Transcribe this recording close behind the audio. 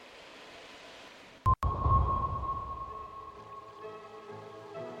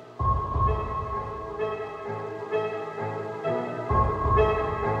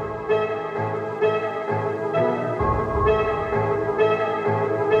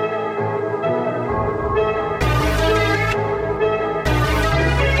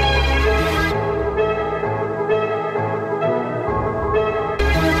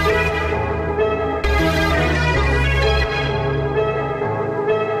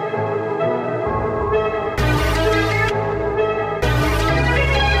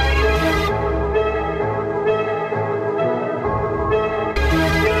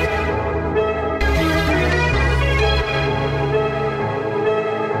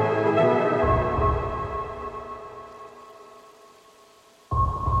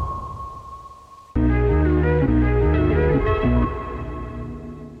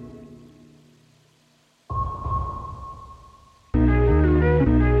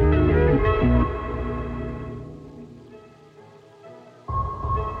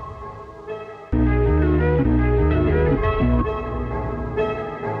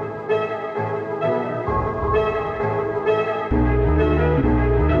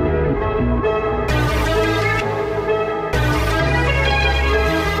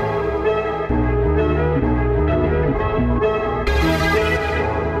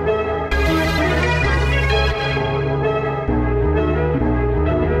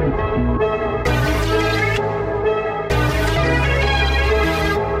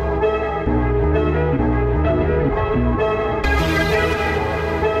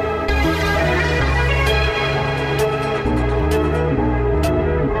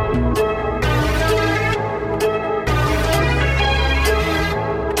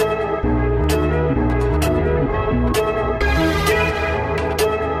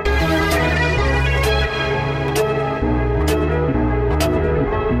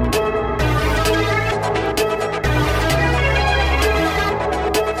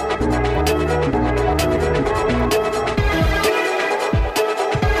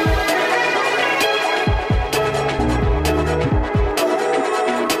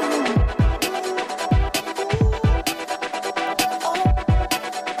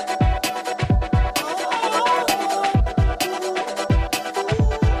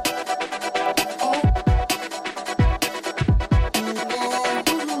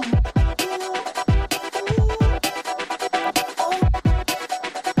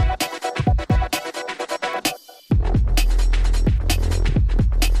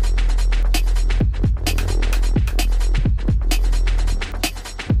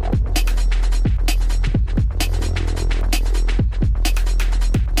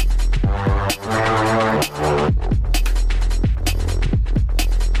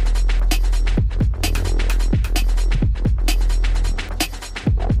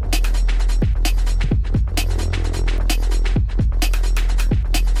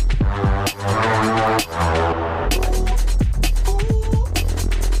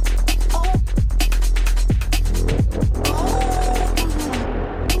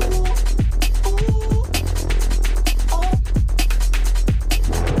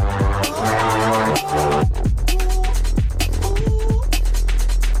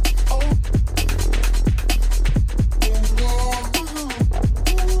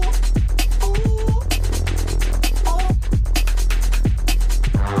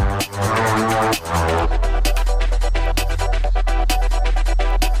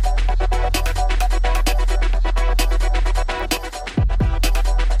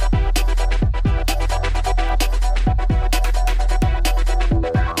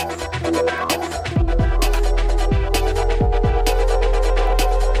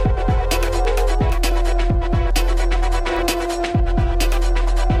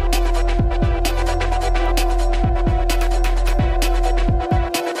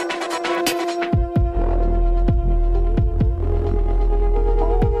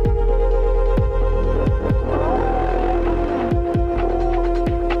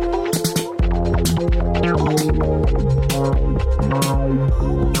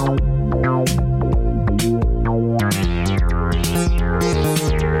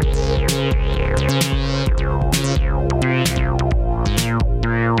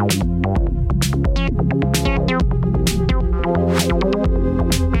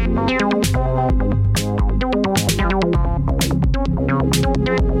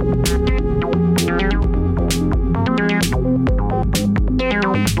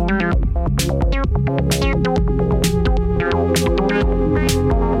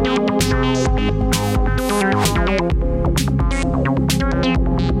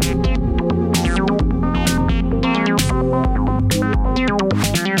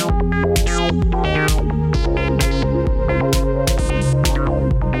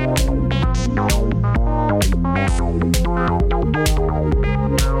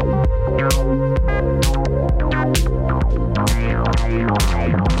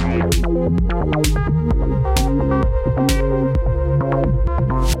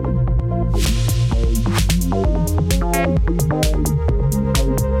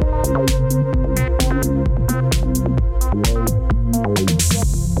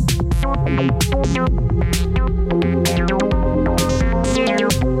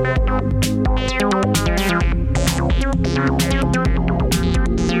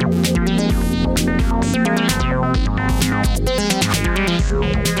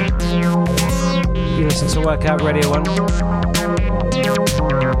Workout Radio 1.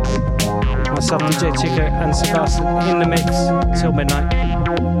 Myself, DJ Tuco and Sebastian in the mix till midnight.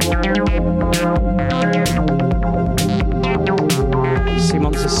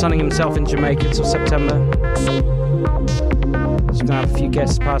 Simon's is sunning himself in Jamaica till September. Just gonna have a few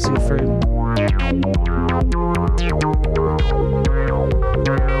guests passing through.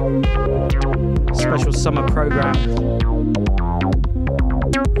 Special summer program.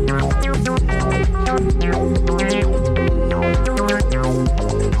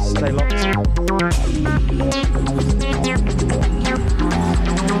 Stay locked.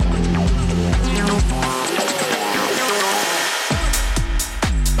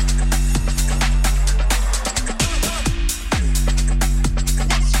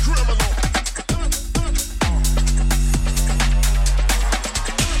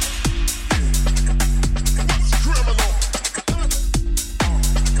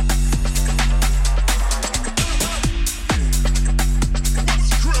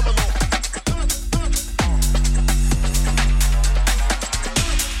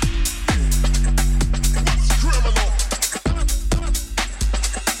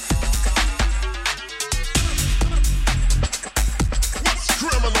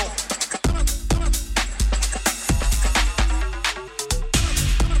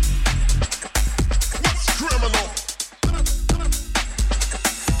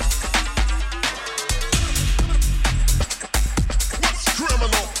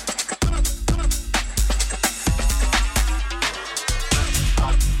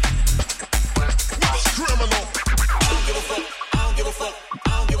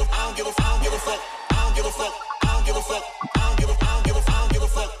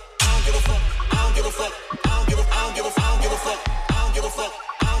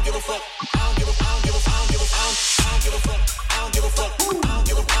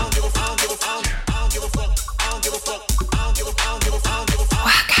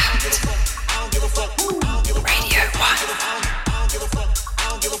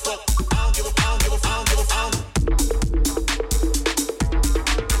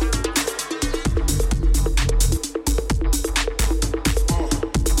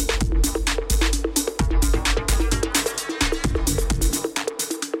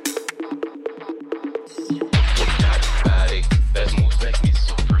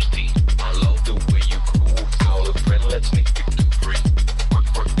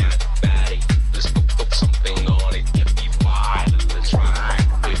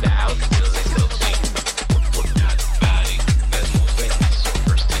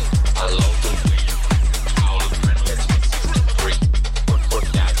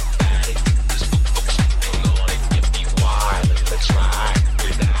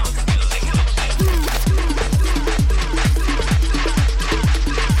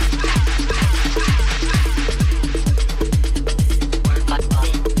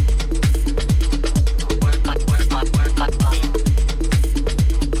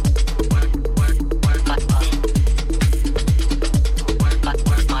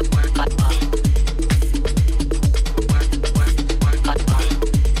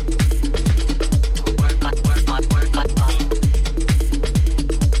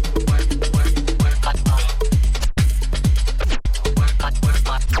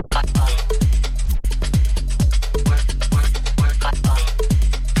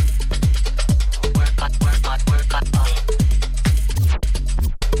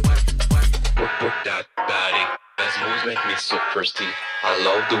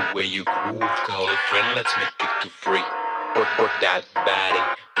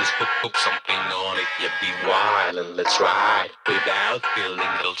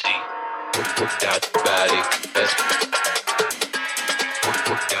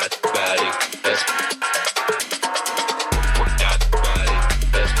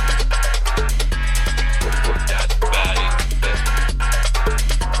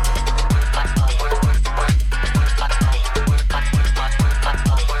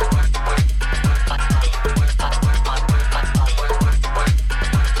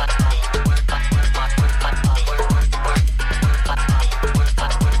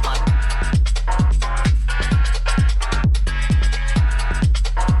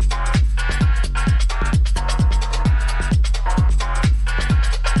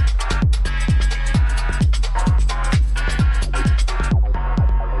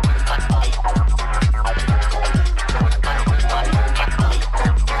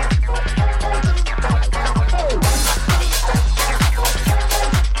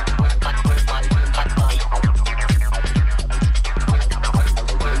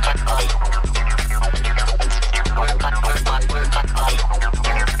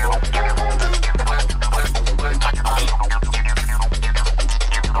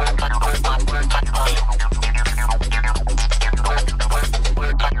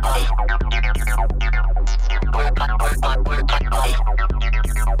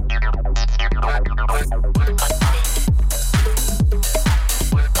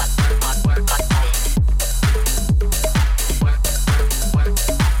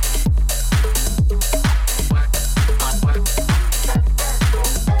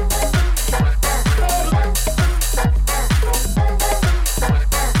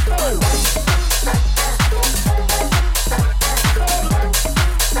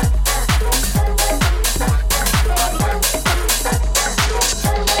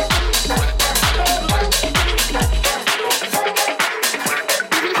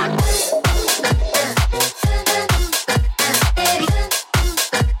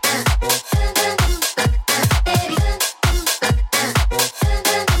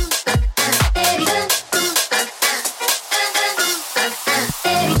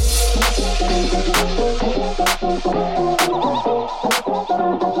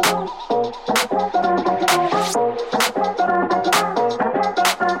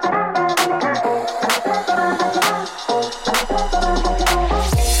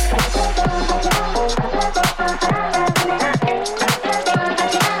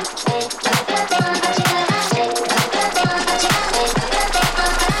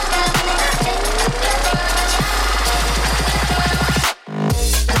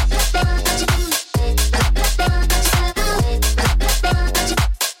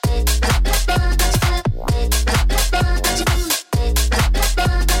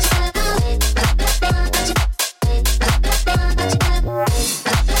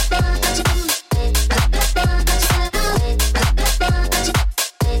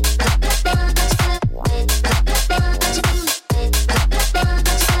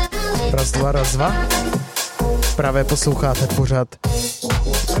 Raz, dva. Právě posloucháte pořad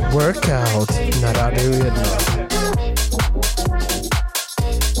Workout na Rádiu 1.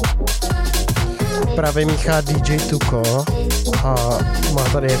 Právě míchá DJ Tuco a má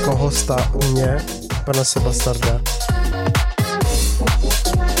tady jako hosta u mě, pana Sebastarda.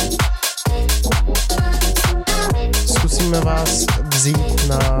 Zkusíme vás vzít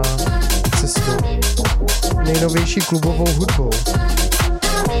na cestu nejnovější klubovou hudbou.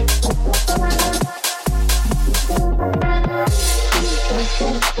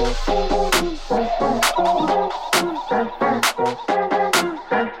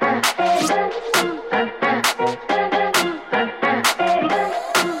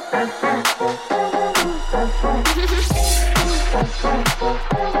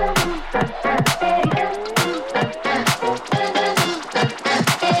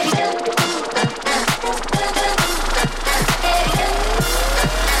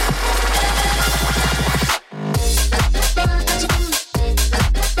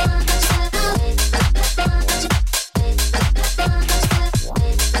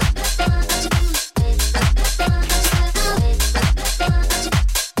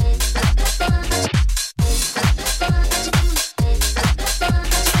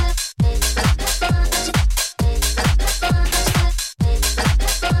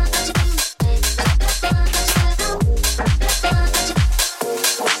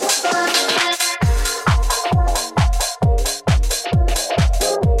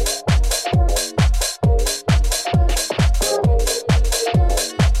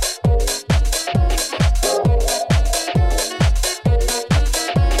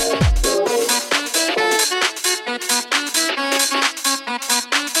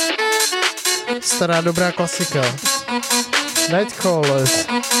 Stará dobrá klasika. Nightcrawlers.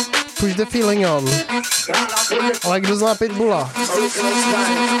 Push the feeling on. Ale kdo zná Pitbulla?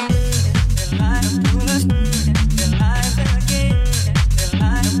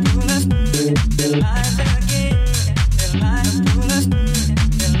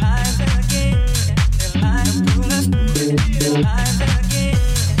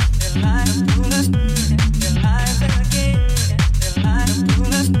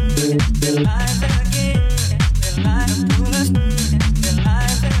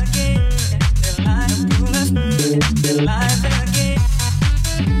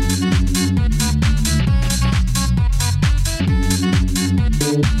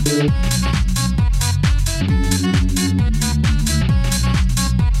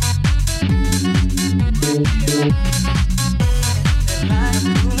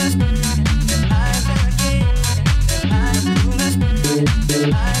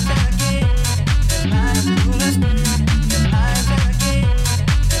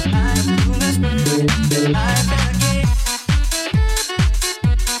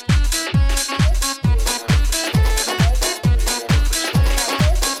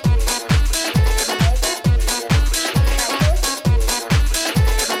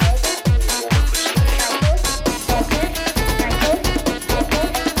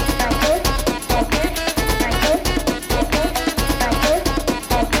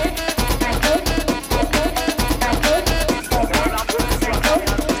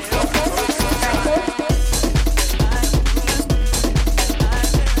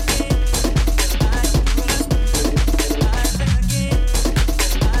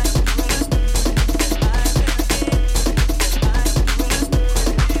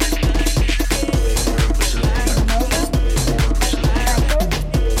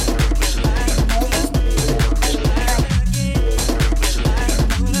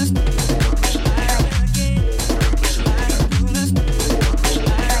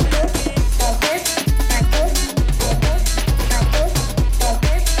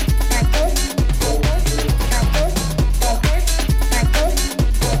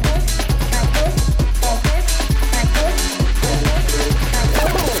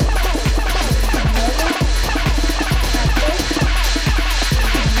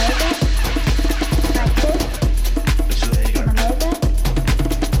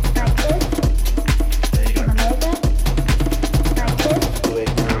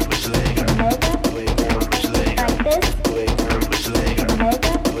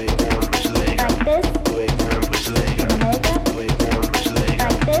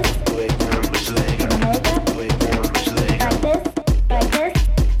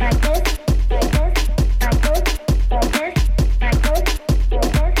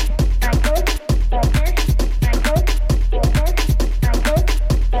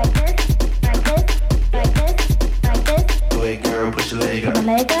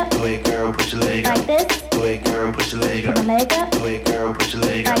 leg up. Do it, girl, push your leg up. Do it, girl, push your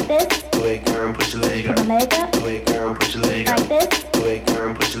leg up. Like this.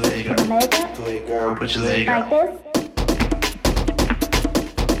 就是这个。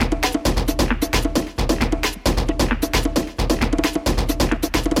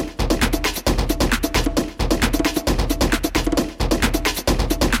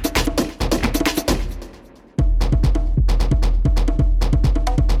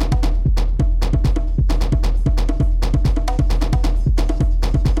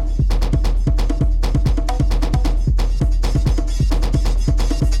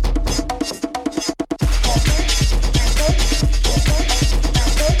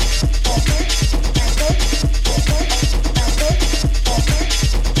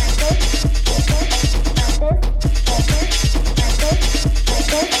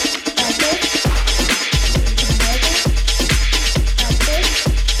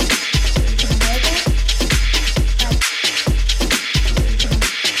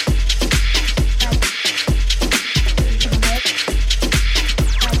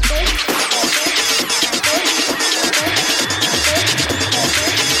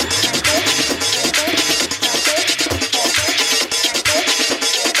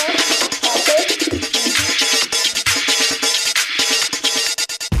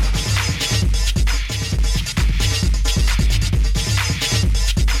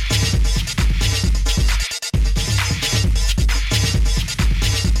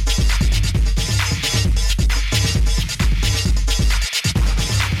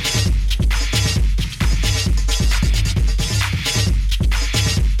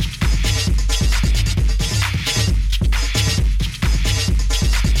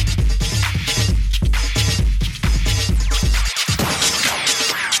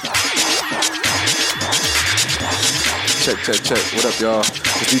Check. What up, y'all?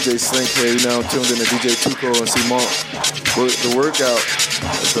 It's DJ Slink here. You now tuned in to DJ Tuco and C Monk. The workout.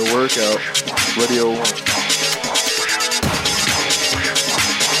 Radio 1.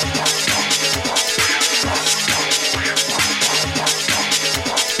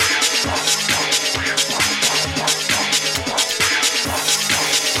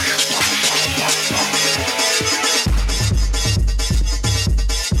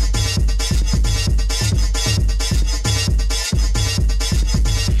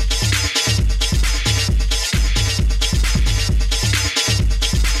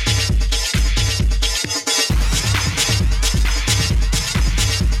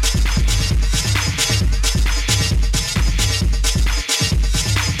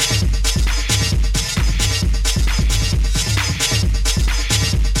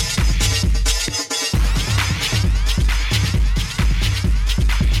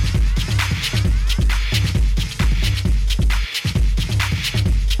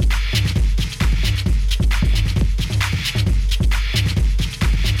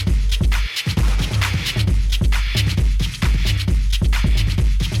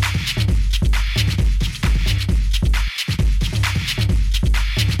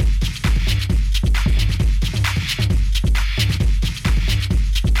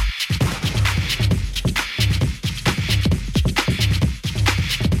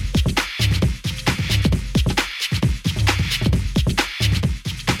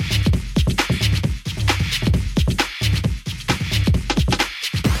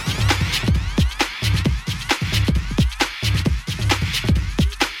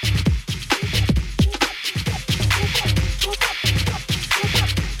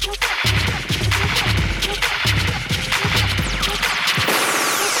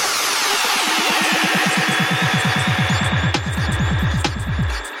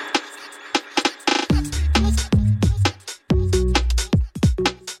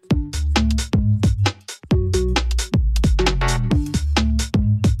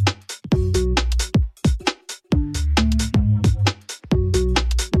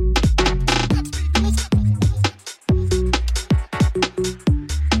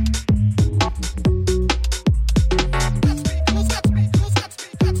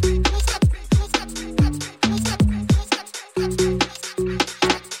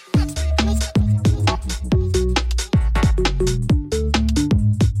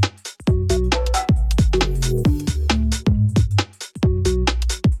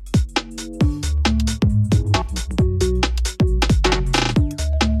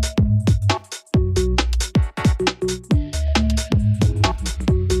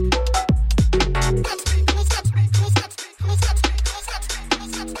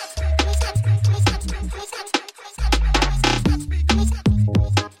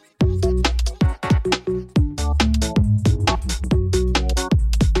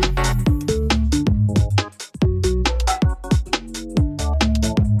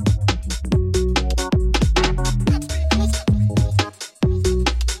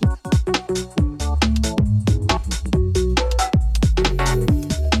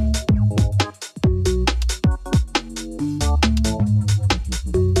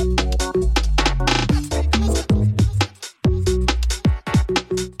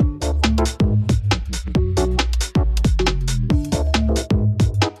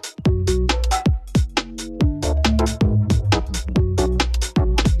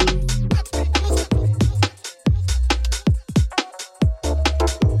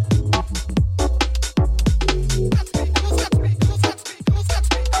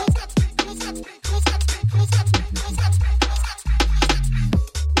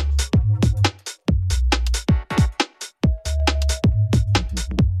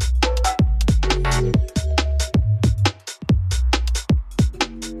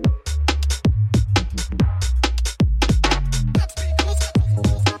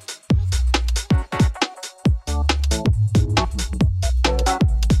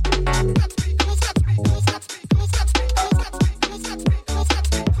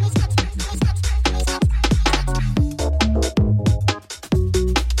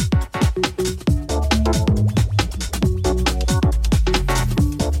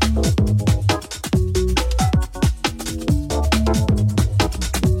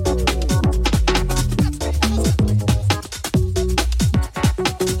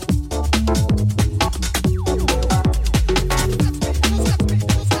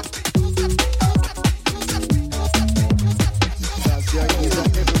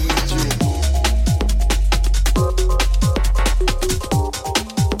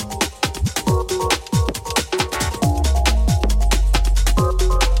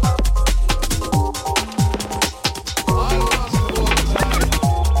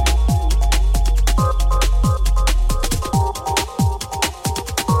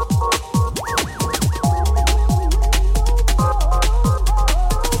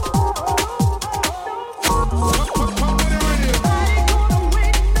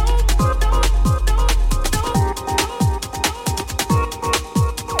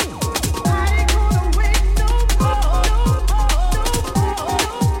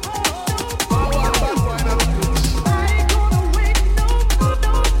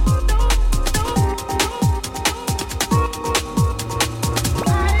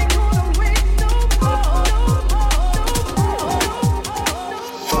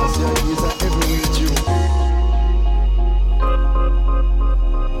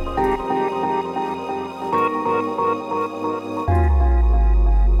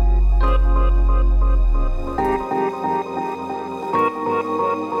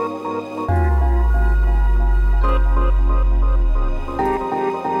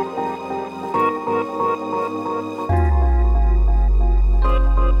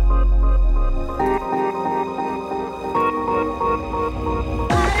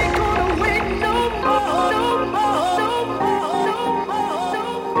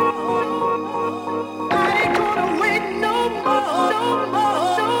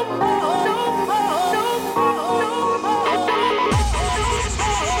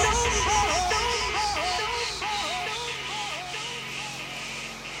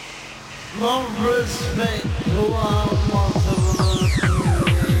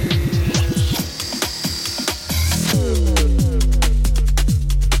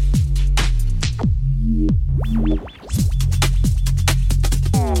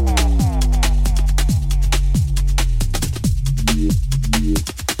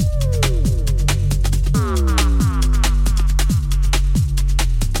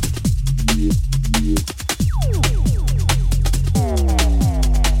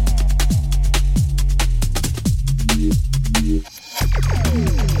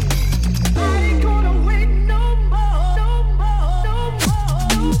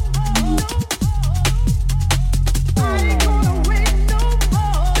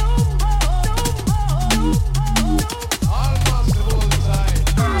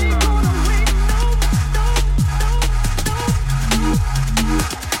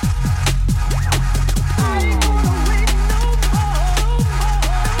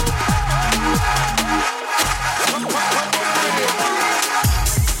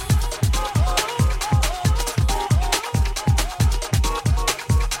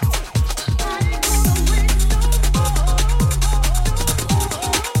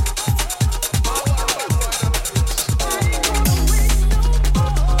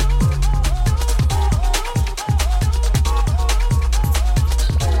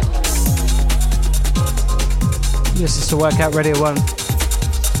 the workout radio one.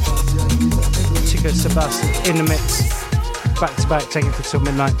 Tuco Sebastian in the mix, back to back, taking it till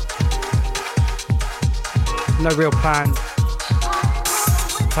midnight. No real plan,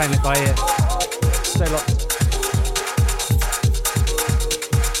 playing it by ear. Stay locked.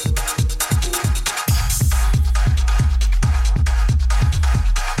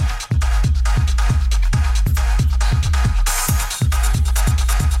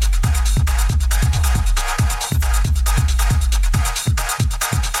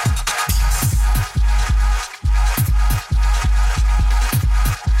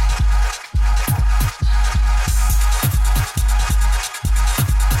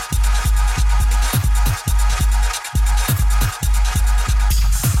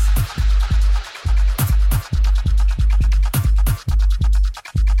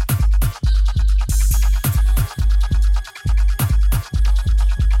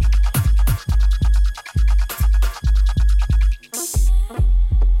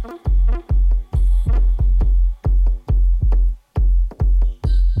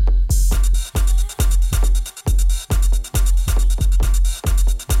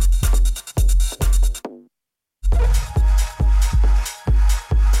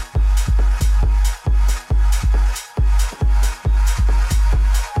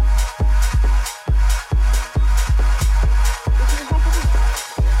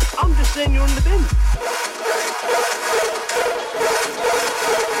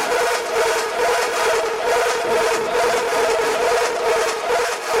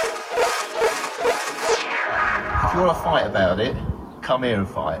 Come here and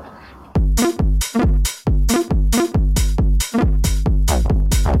fight.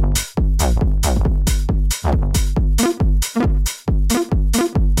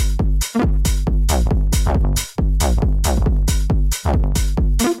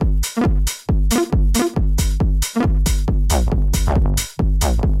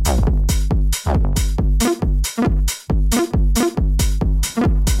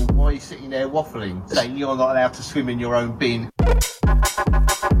 Why are you sitting there waffling, saying you're not allowed to swim in your own bin?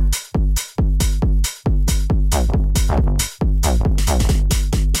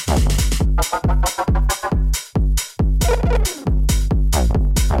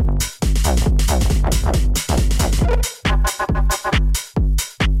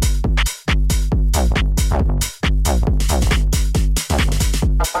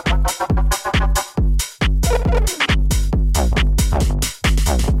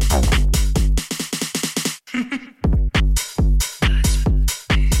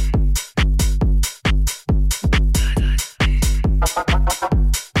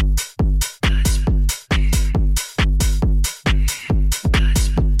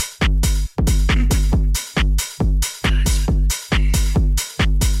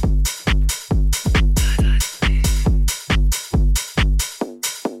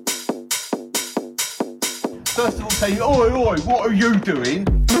 First of all, say, oi, oi, what are you doing?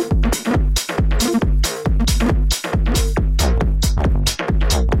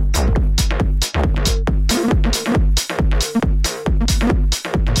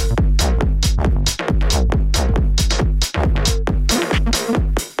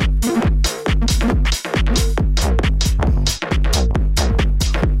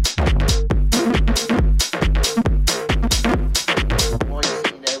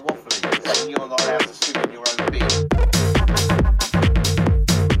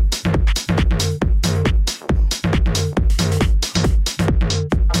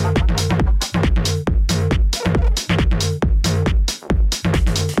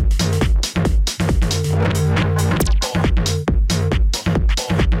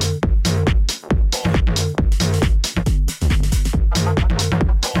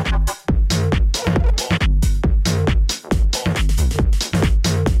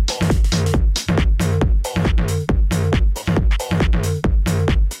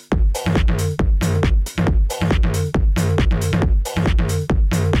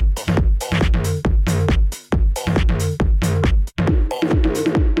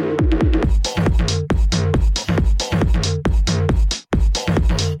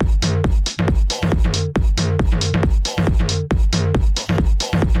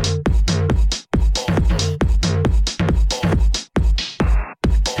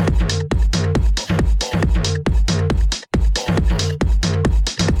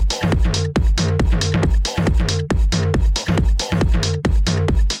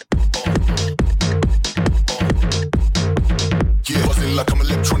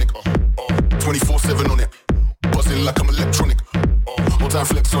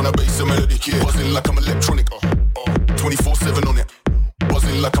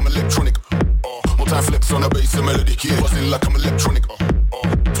 Multi flex on a bass and melody, yeah. Buzzing like I'm electronic,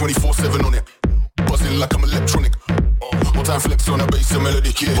 24/7 on it. Buzzing like I'm electronic. Multi flex on a bass and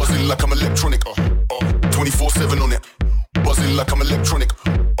melody, yeah. Buzzing like I'm electronic, 24/7 on it. Buzzing like I'm electronic,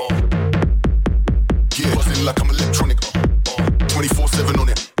 yeah. Buzzing like I'm electronic, 24/7 on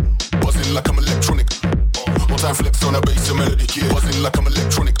it. Buzzing like I'm electronic. Multi flex on a bass and melody, yeah. Buzzing like I'm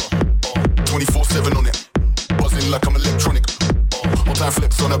electronic, 24/7 on it. Buzzing like I'm electronic. Multi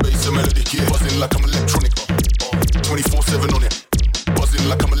flex on a bass and melody, yeah. Buzzing like I'm electronic, 24/7 on it. Buzzing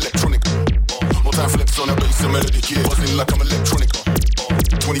like I'm electronic. Multi flex on a bass and melody, yeah. Buzzing like I'm electronic,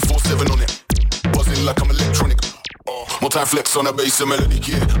 24/7 on it. Buzzing like I'm electronic. Multi flex on a bass and melody,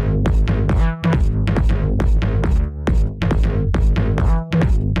 yeah.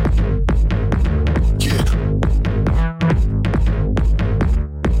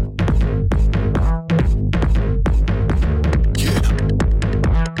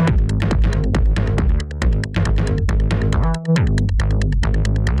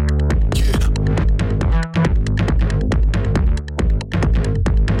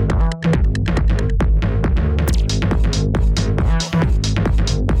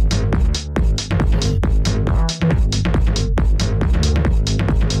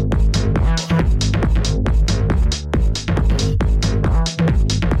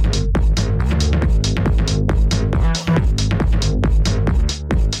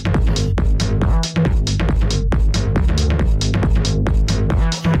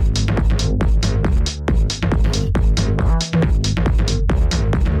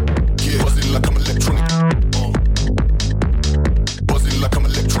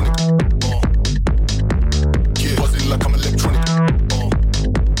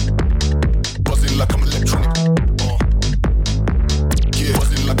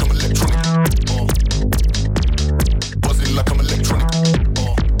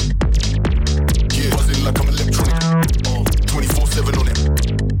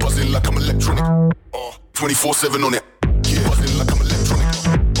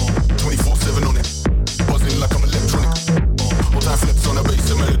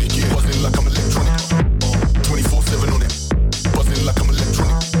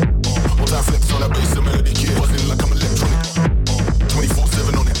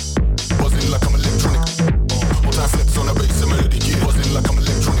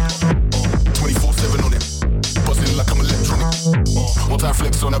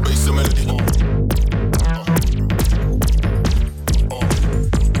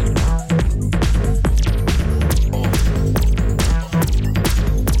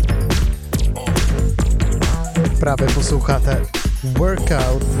 Právě posloucháte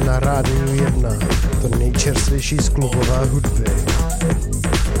Workout na Rádiu 1, to nejčerstvější z klubové hudby.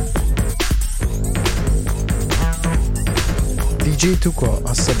 DJ Tuco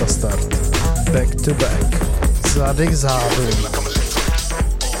a Sebastart, back to back, zády k zádu.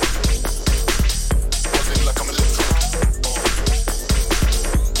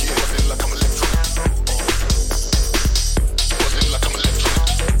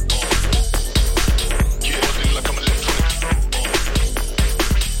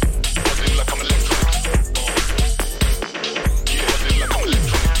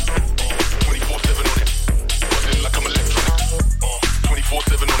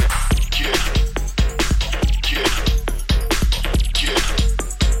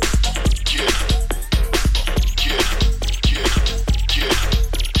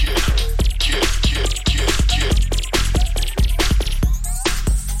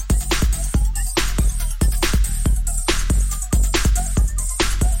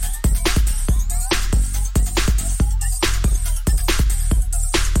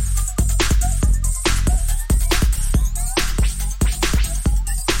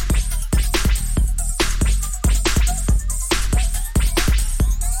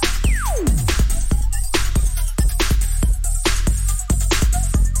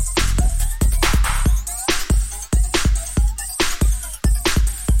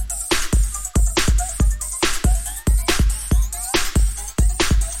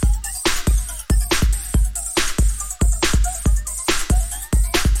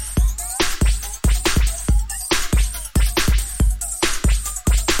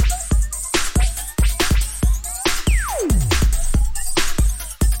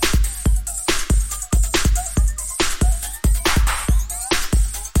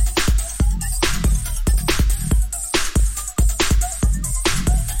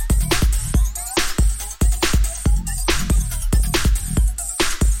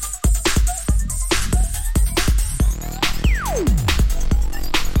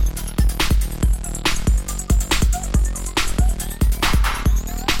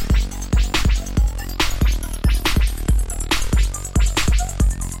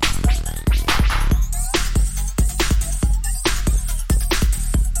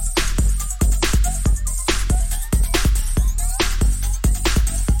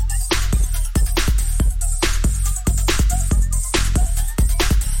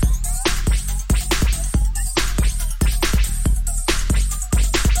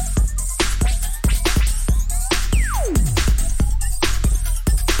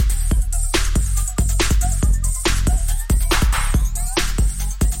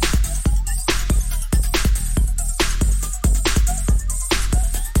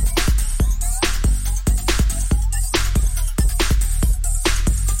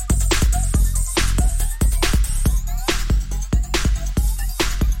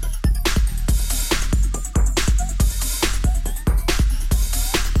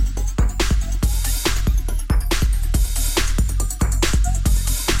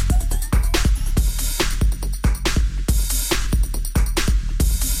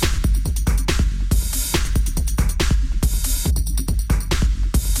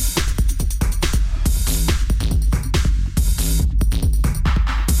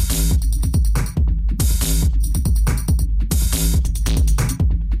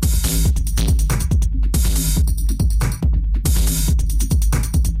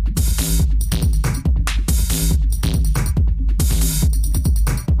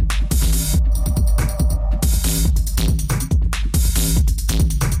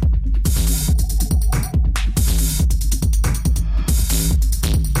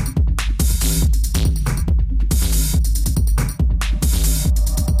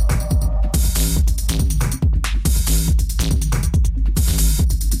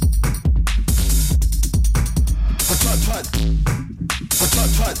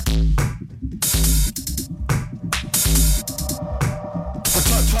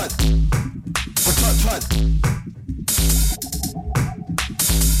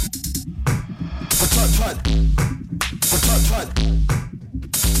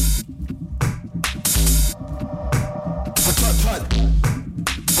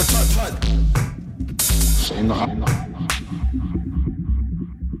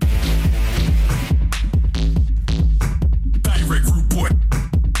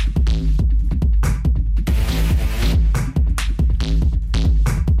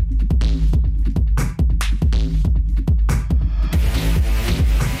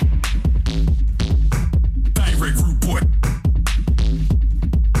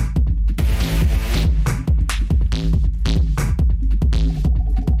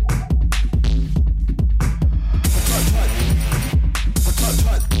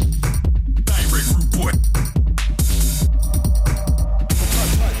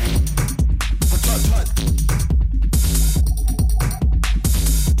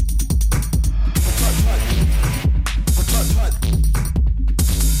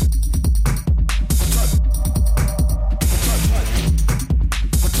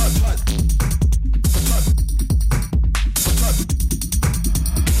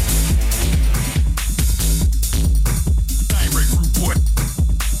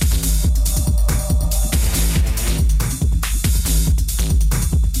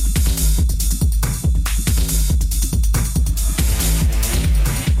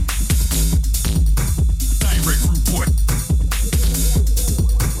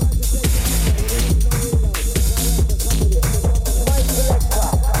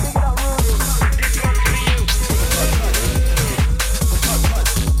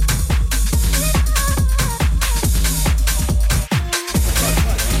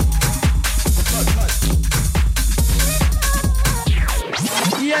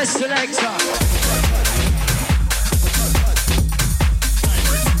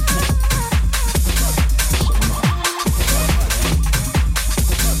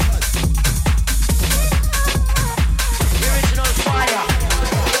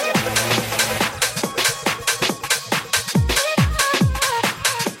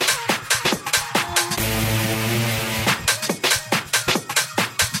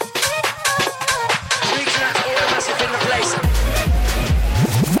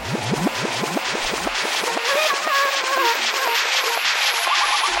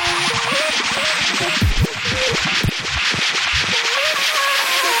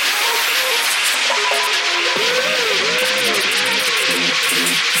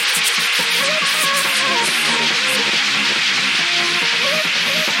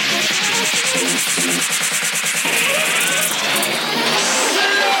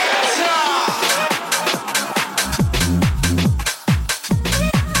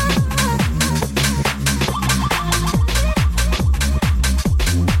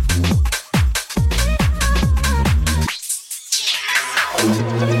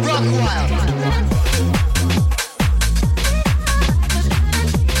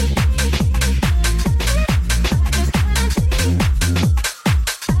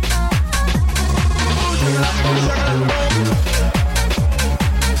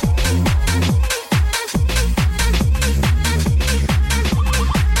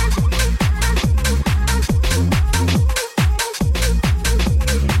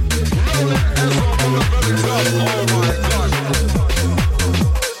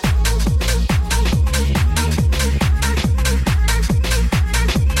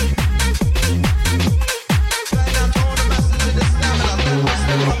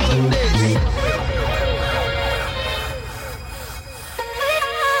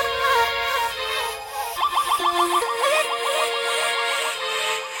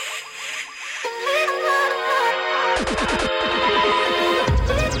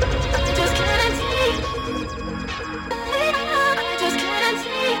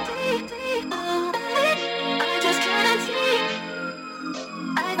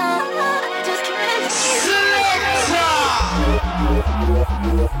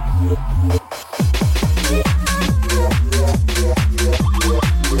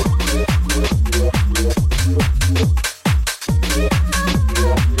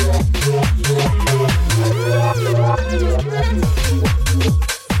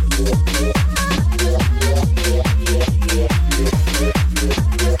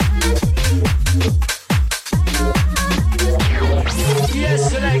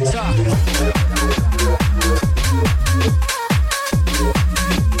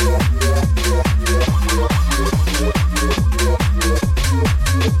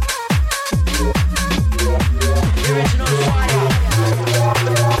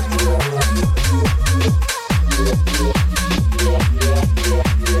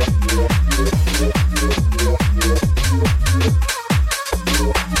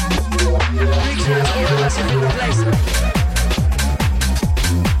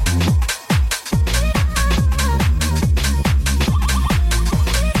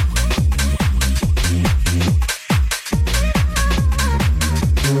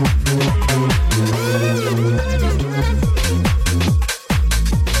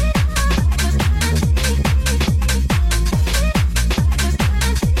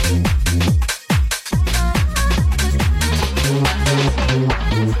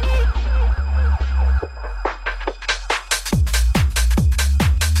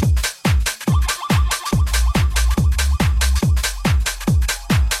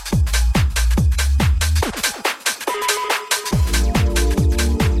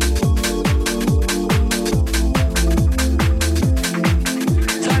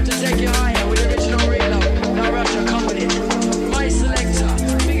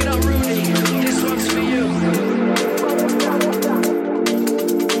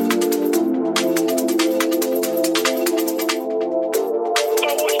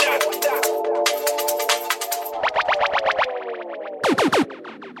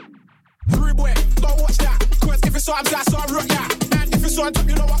 on top,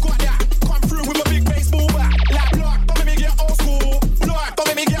 you know I got that. Come through with a big baseball bat. Like blood, don't make me get old school. Blood, don't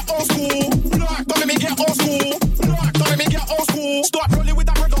make me get old school. Blood, don't make me get old school. Blood, don't make me get old school. Start rolling with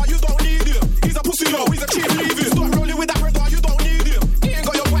that brother, you don't need him. He's a pussy, no, he's a cheap, leave him. Start rolling with that brother, you don't need him. He ain't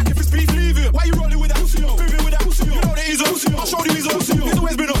got your back if it's beef, leave him. Why you rolling with that pussy, no? Moving with that pussy, no. You know that he's a pussy, no. I'll show you he's a pussy, no. He's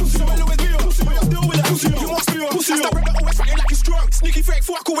always been a pussy, no. He'll always be a pussy, no. You're still with that pussy, no. You must be a pussy, no. That's that brother always fighting like he's strong. Sneaky fake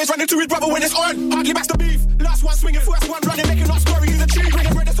fuck, always running to his brother when it's on. Hardly backs the beef. Last one swinging, first one running, making up story. He's a cheat,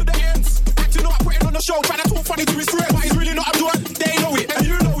 bringing brothers to the ends. Acting up, putting on the show, trying to talk funny to his friends. But he's really not Abdul. They know it, and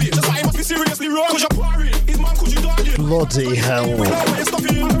you know it. That's why he must be seriously wrong. Cause you're partying. His mum calls you darling. Bloody hell. We know when it's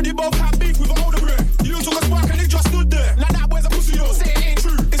stopping. I heard you both have beef with an older bro. You took a spark and he just stood there. Like that boy's a pussy, yo. Say it ain't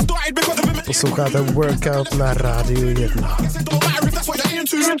true. It started because of him. Posloucháte Workout na Rádiu 1. I guess it don't matter if that's what you're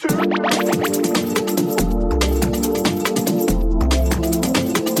into.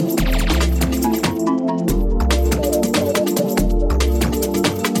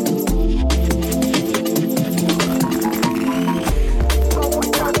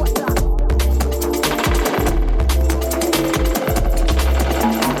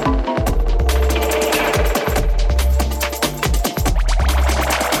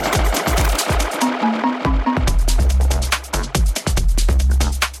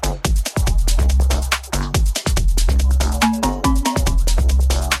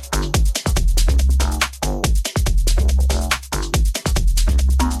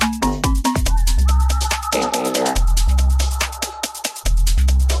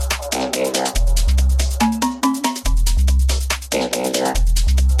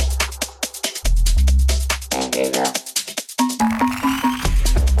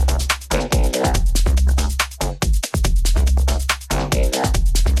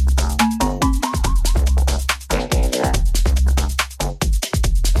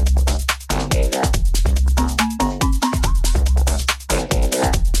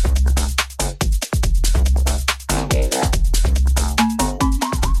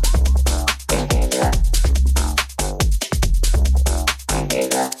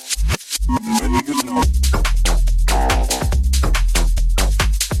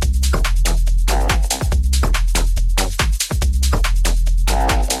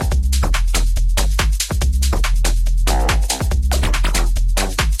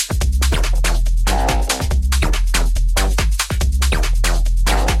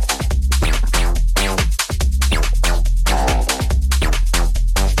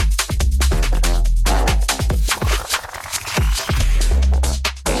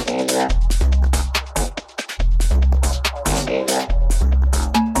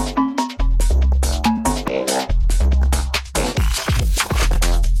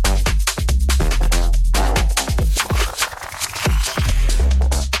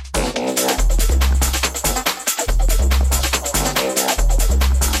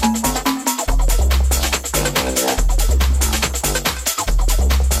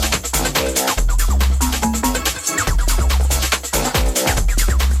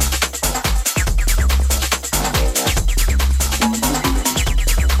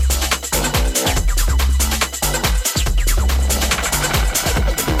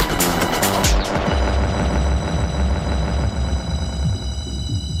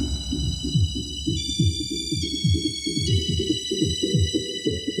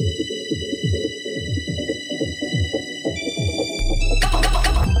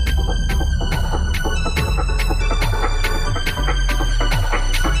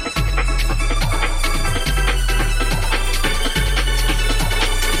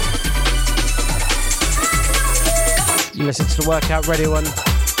 Listen to the Workout Radio one.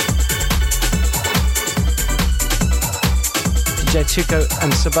 DJ Tuco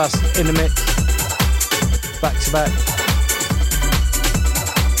and Sebas in the mix. Back to back.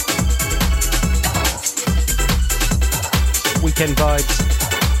 Weekend vibes.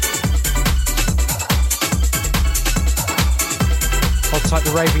 Hold tight,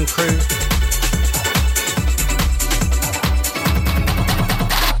 the raving crew.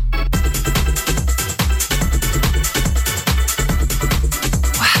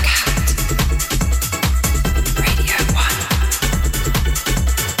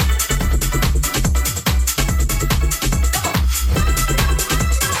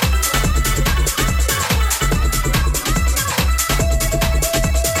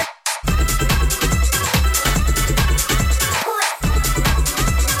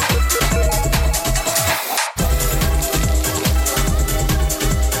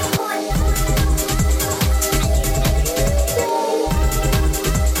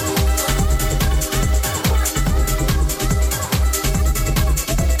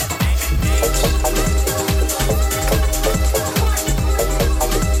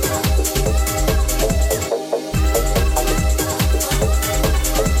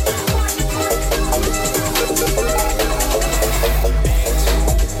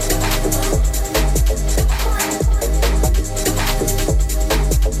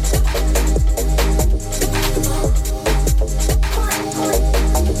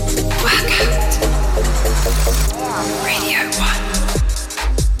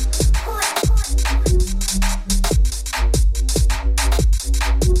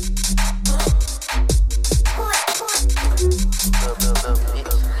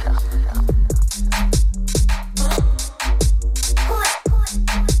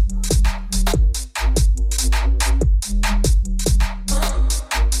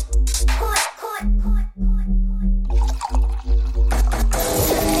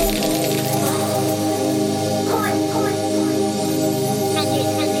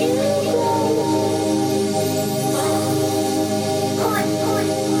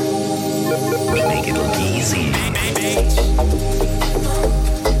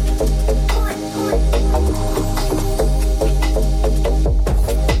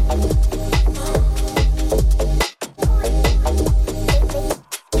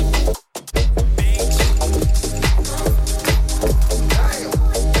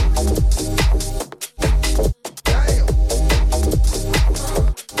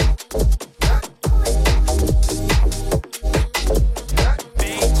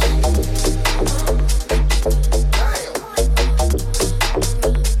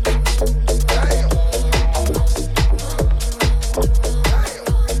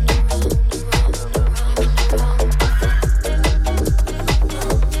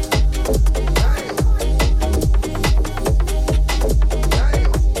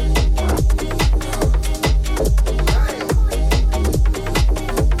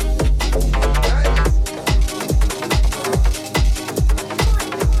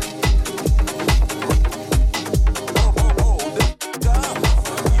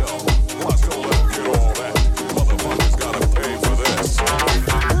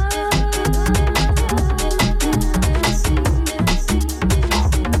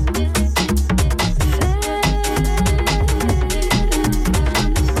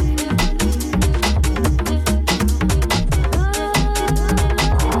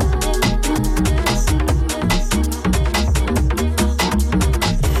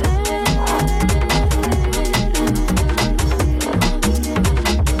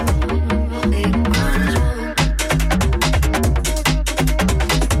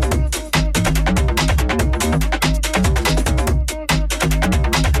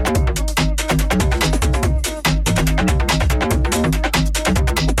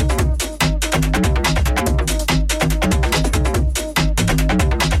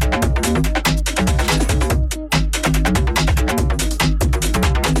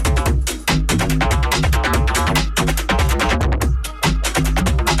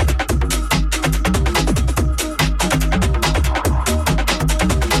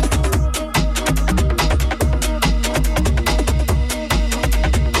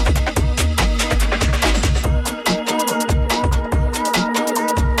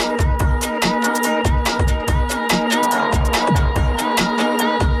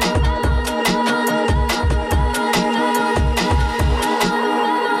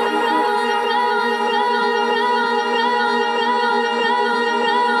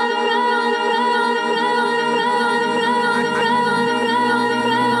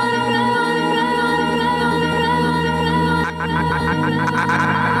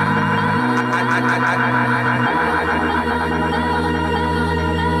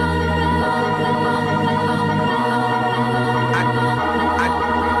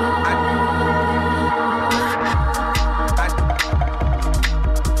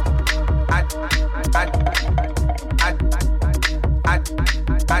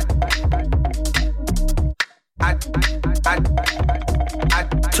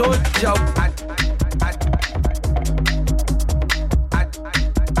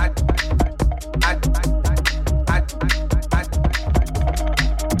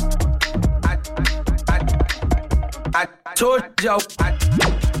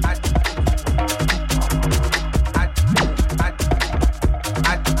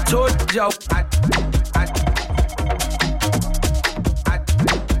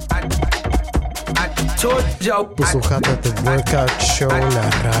 Posloucháte The Workout Show na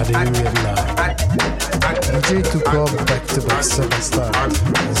Rádiu 1. DJ Tuco, back to back Sebastán.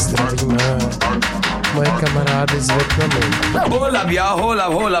 Zdravíme moje kamarády z Vietnamu. Hold up, y'all,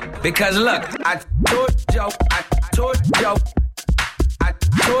 hold up, because look, I told you.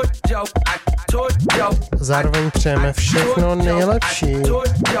 Zároveň přejeme všechno nejlepší.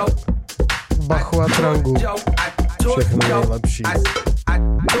 Bachu a Trangu. Všechno nejlepší.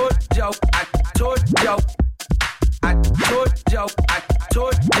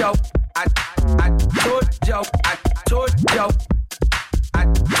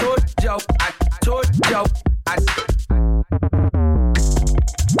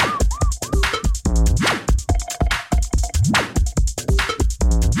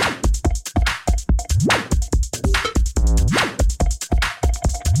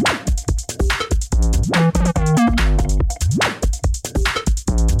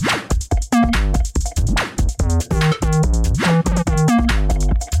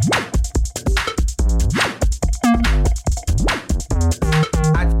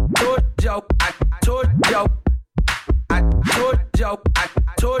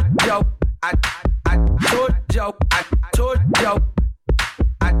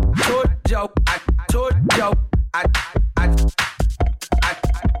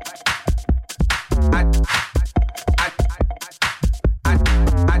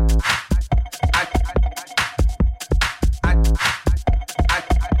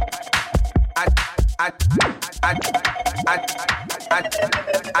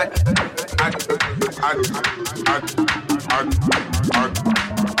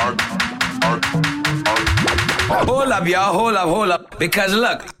 Hold up, y'all, hold up, because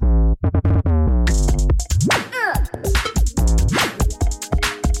look.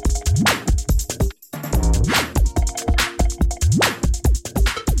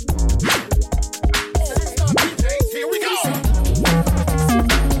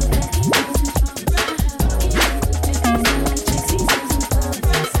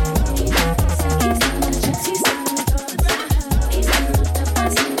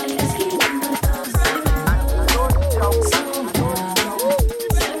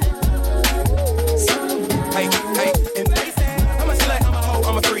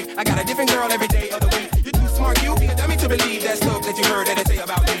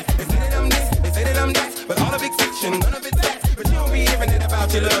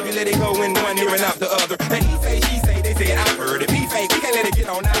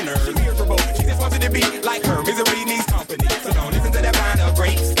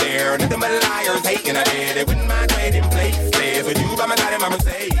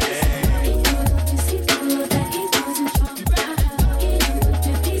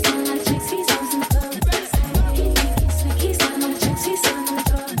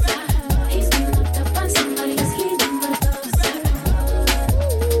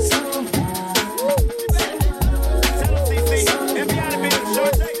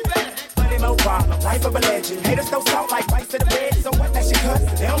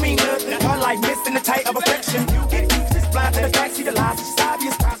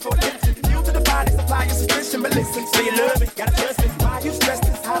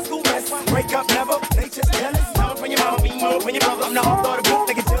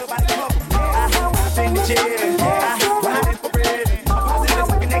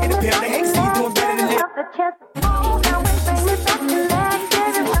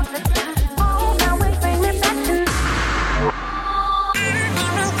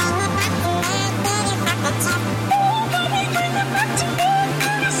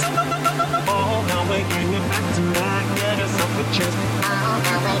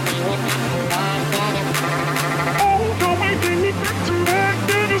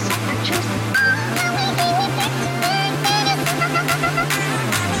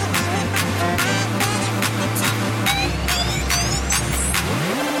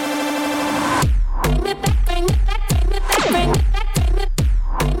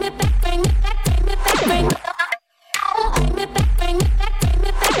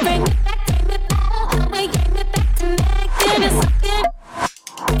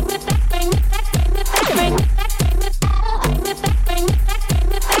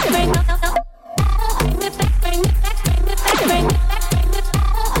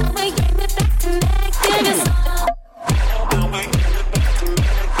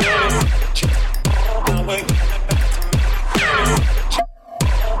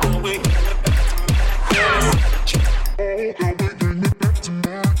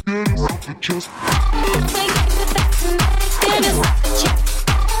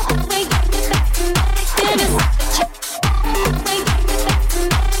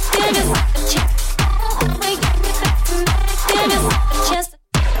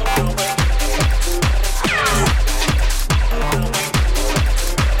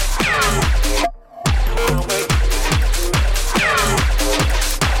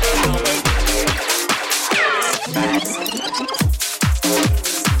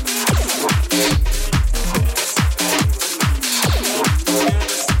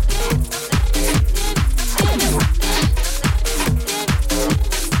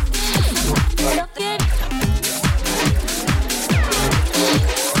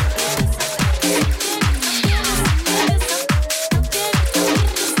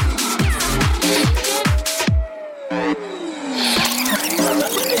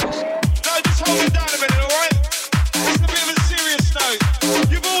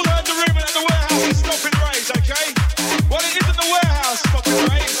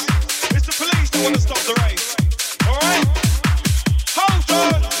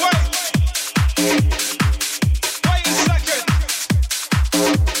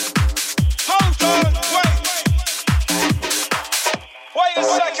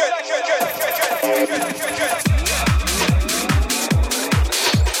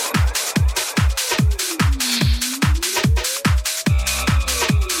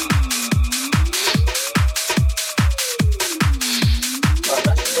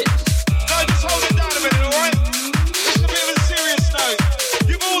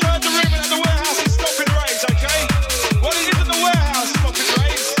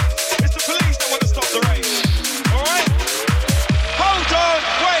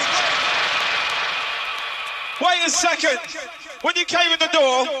 came in the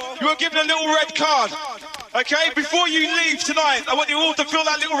door, you were given a little red card. Okay, before you leave tonight, I want you all to fill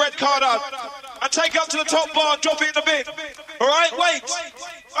that little red card up and take it up to the top bar and drop it in the bin. All right, wait.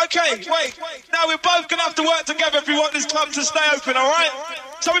 Okay, wait. Now we're both going to have to work together if we want this club to stay open, all right?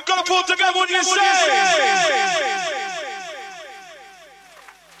 So we've got to pull together. What do you say?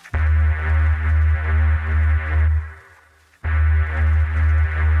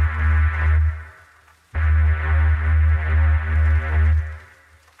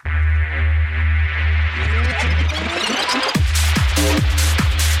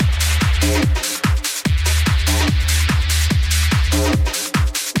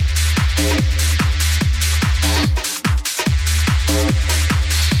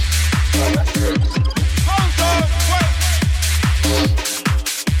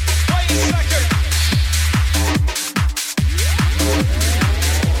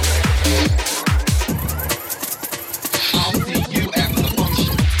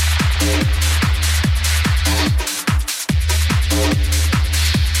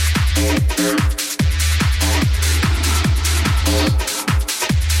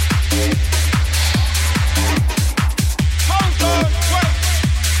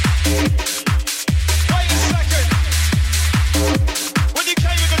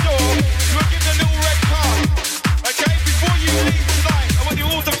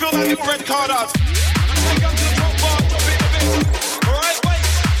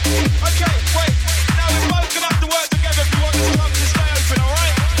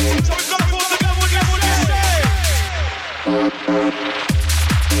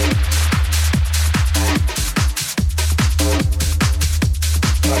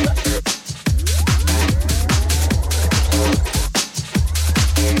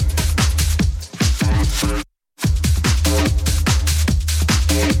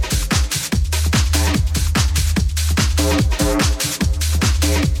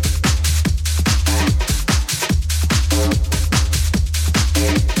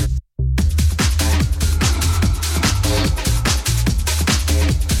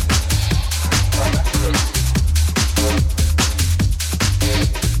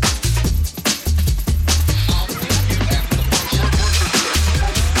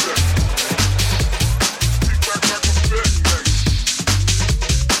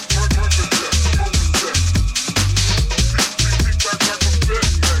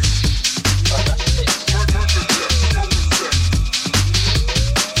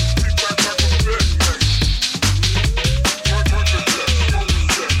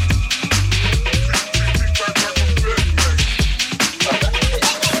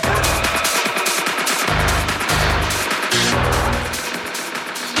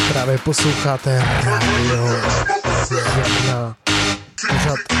 Posloucháte Radio 1,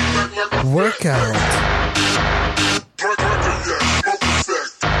 pořad Workout.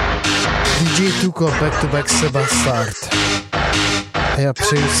 DJ Tuco, back to back Seba Start. A já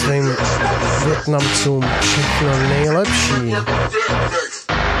přeju svým Vietnamcům všechno nejlepší.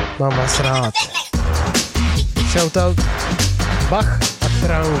 Mám vás rád. Shoutout Bach a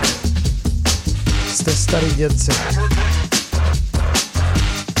Trank. Jste starý dědci.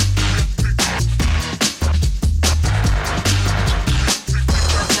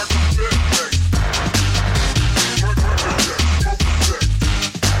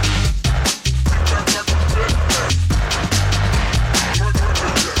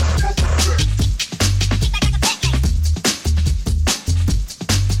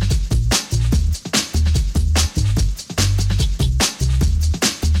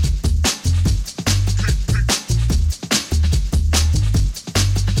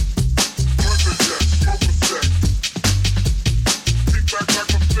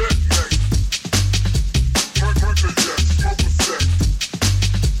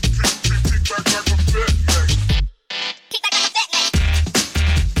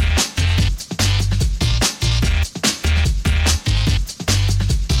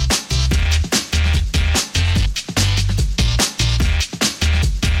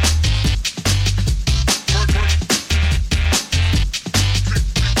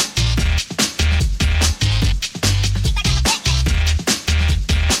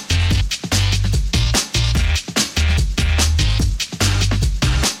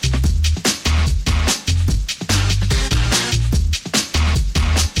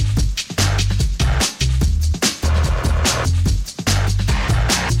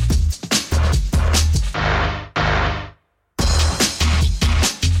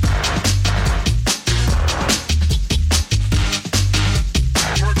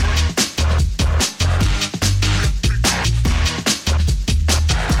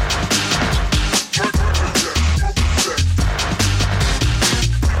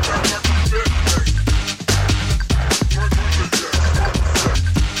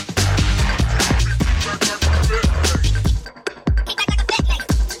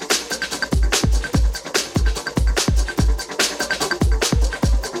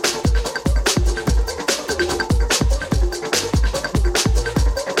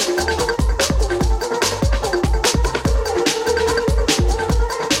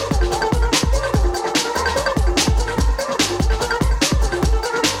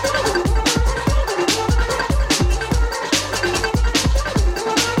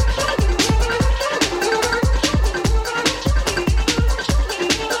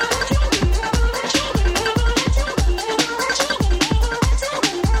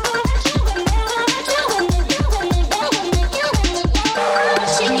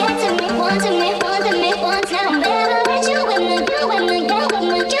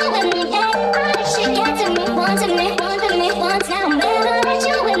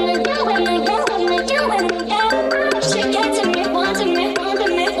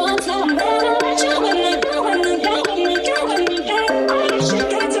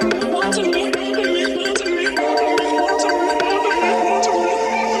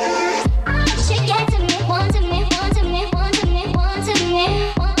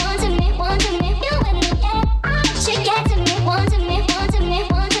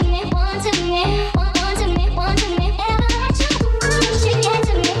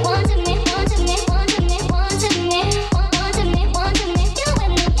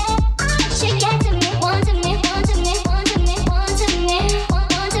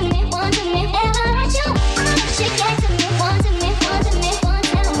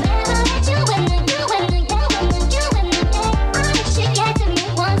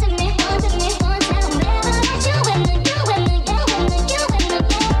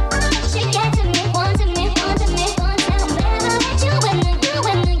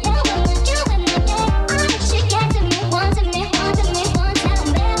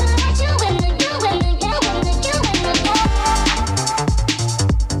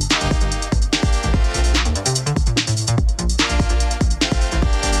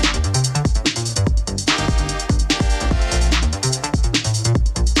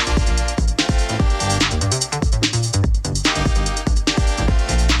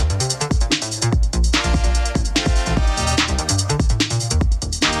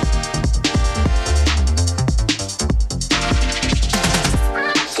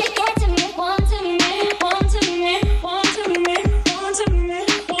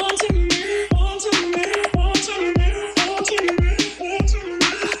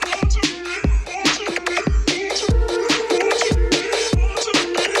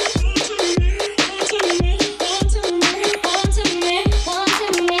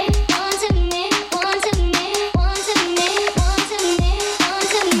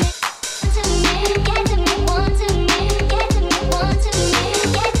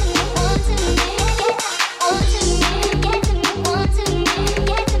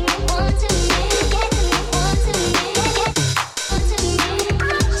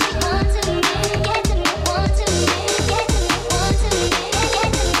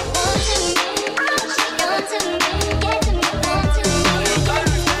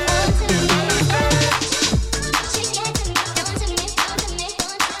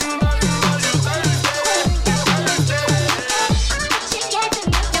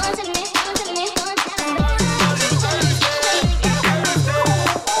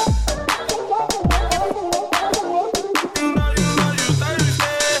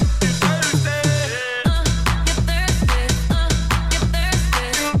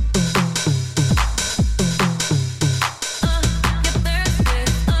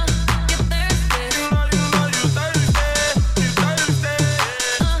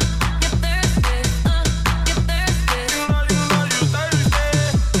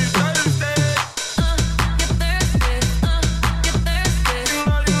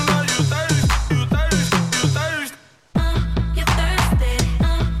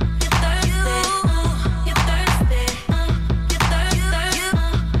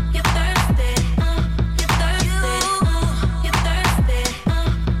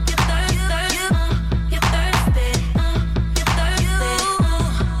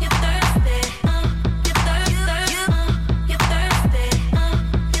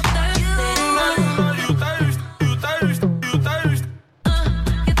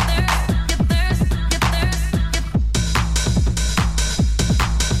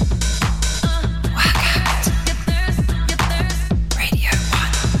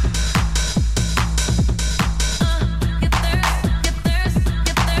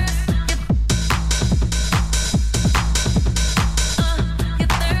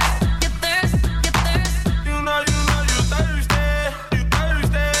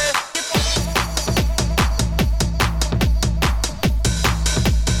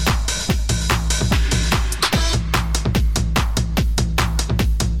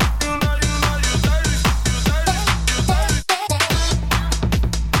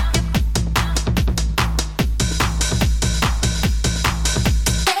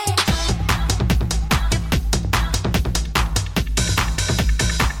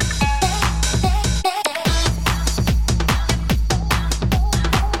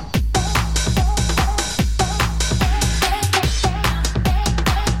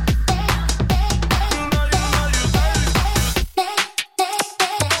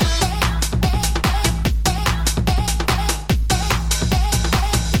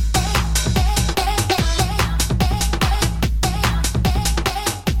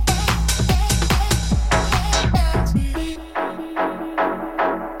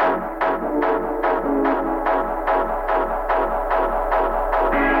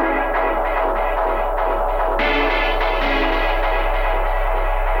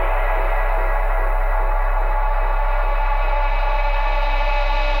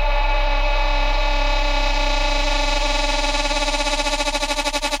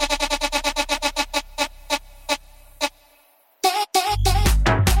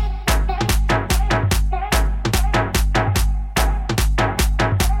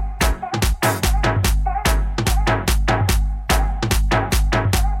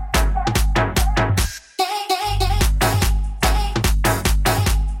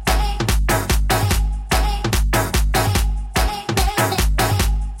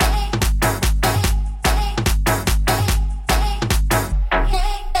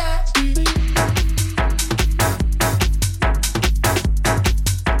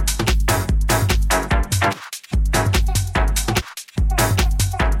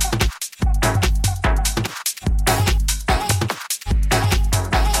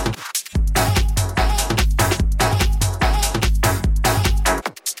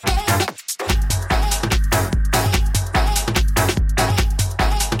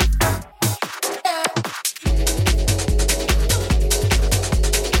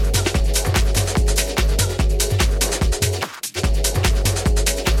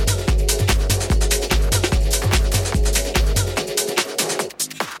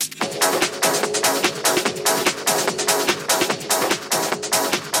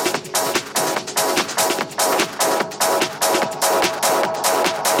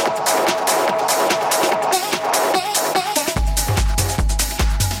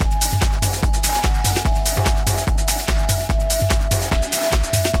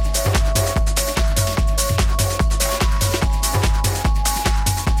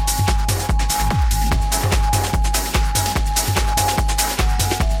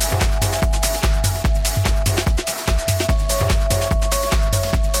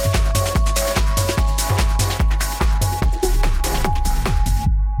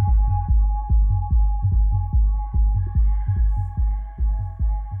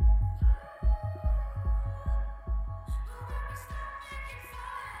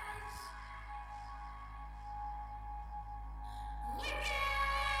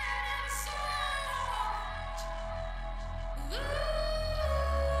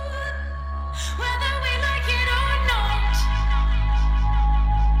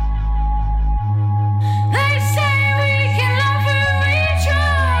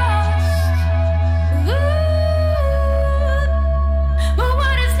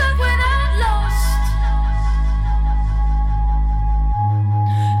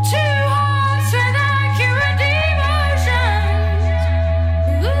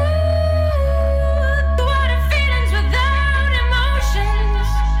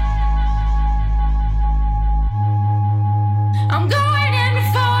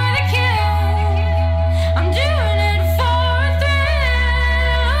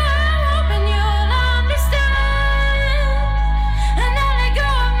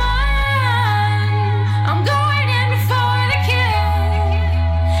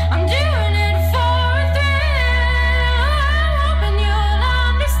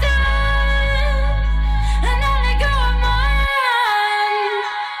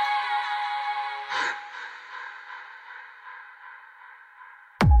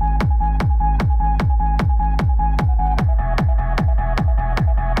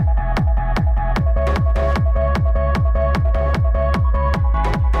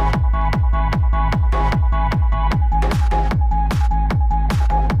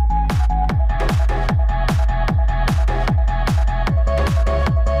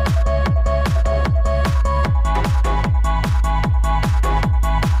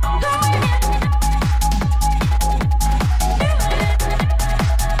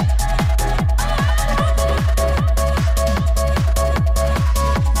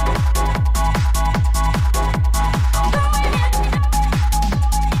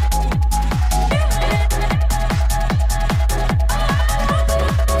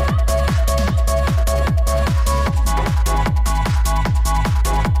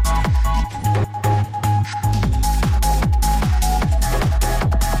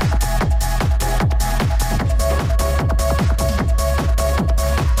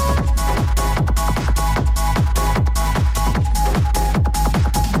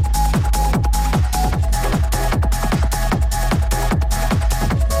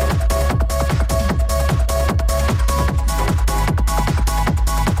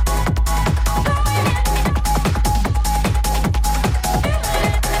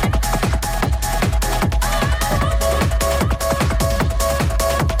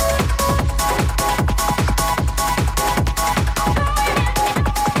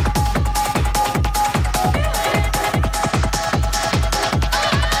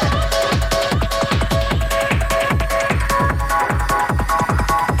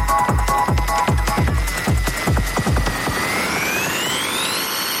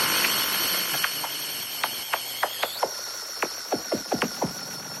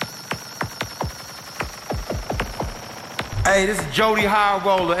 Hey, this is Jody High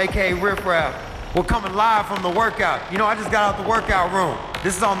Roller, aka Riff Raff. We're coming live from the workout. You know, I just got out the workout room.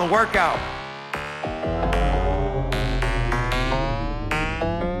 This is on the workout.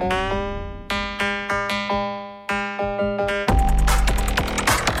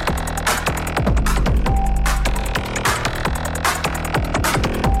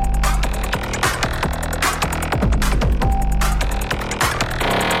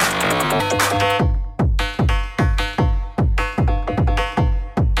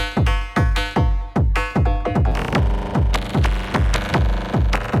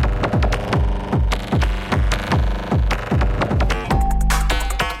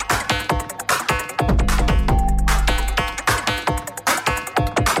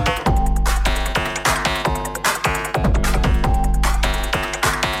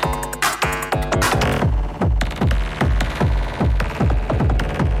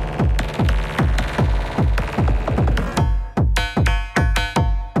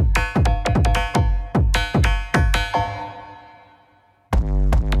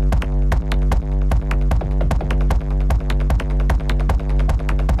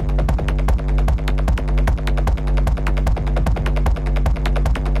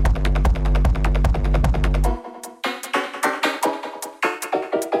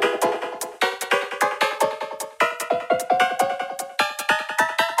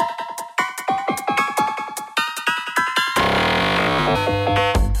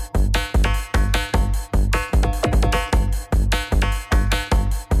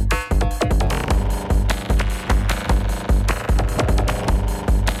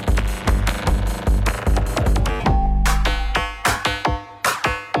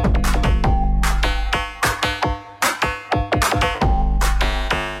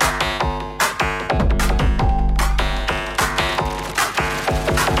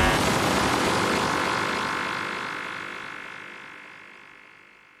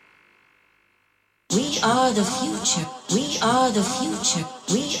 are the future. We are the future.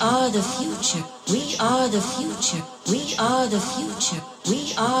 We are the future. We are the future. We are the future.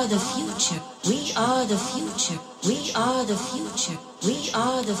 We are the future. We are the future. We are the future. We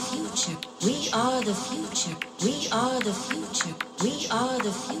are the future. We are the future. We are the future. We are the future. We are the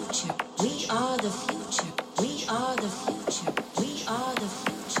future. We are the future. We are the future. We are the future. We are the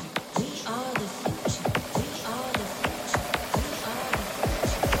future.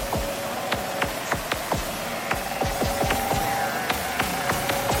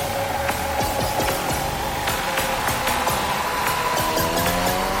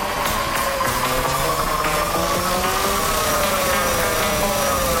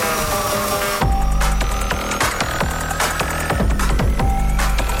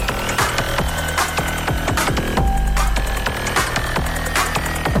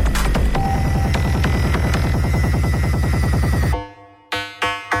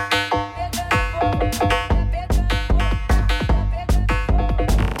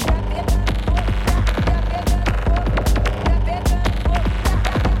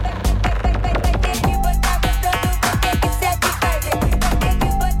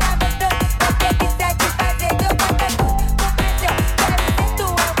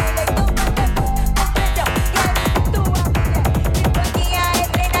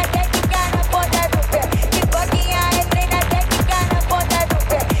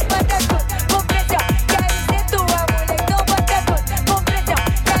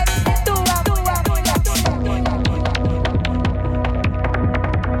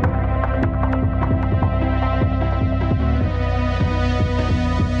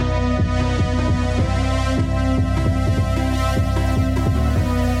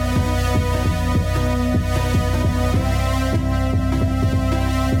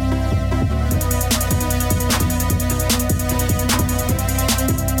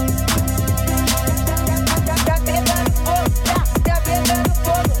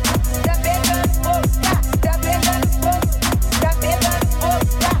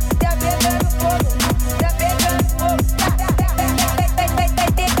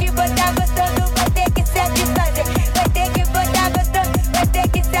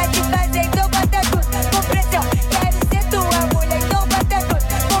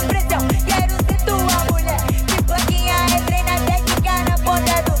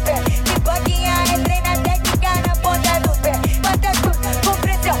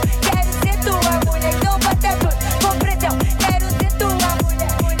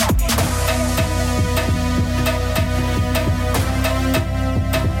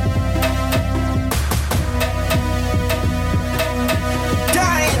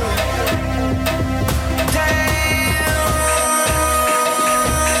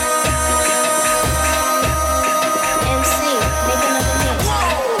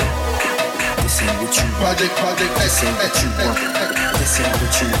 project. This ain't what you want. This ain't what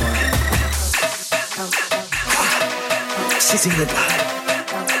you want. She's in the body.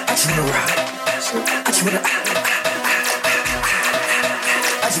 I just wanna rock. I just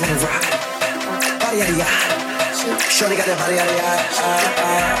wanna rock. Body yada yada. Shorty got that body yada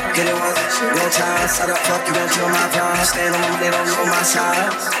yada. Get it once, no time. Side up, fuck you, don't kill my vibe. Stand on my money, don't know my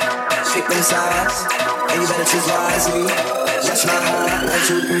size. Pick them sides, and you better choose wisely. That's my heart. 1,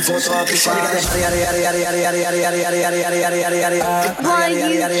 2, 3, 4, 5, 6, 7. Shorty got that body yada yada yada yada yada yada yada yada yada yada yada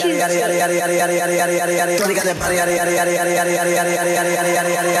yada yada. Shorty got that body yada yada yada yada yada yada yada yada yada yada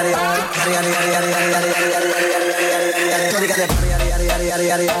yada yada yada. Body yada yada yada yada yada yada yada yada. Shorty got that body yada yada yada yada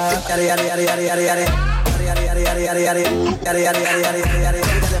yada yada yada yada yada yada.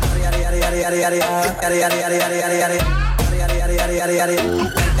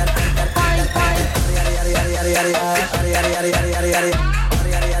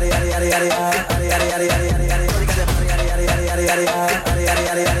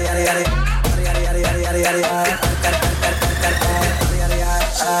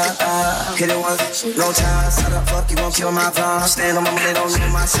 Hit it once, no time. Set up, fuck you, won't kill my vibe. Stand on my money, don't know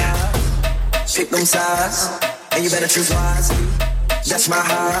my side. Pick them sides, and you better choose wisely. That's my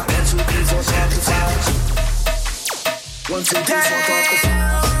heart. 1, 2, 3, 4, 5, 5. 1, 2, 3, 4, 5, 5.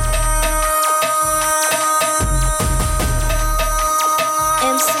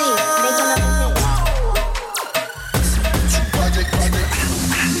 MC, making up a mix. Project.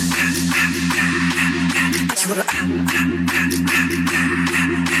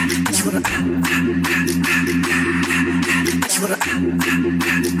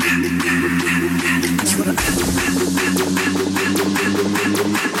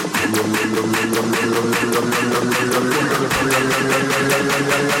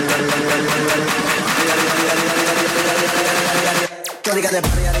 Shorty got that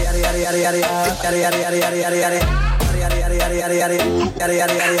body yada yada yada yada yada yada yada yada yada yada yada. Yada yada yada yada yada yada yada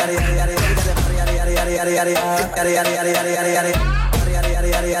yada yada yada yada. Shorty got that body yada yada yada yada yada yada yada yada yada yada yada.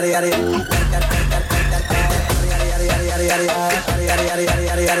 Yada yada yada yada yada yada. Yada yada yada yada yada yada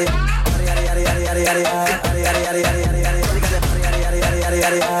yada yada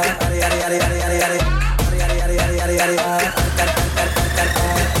yada yada. Yada yada yada yada yada yada yada yada yada yada. Shorty got that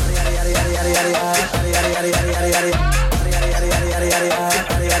body yada yada yada yada yada yada yada yada yada yada yada. Yada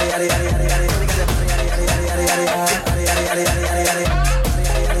yada yada yada yada yada. Yada yada yada yada yada yada yada yada yada.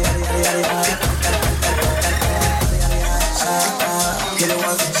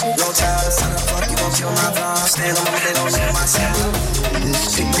 Stand on my money, don't know my side.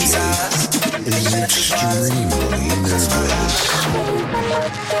 This is extremely nervous.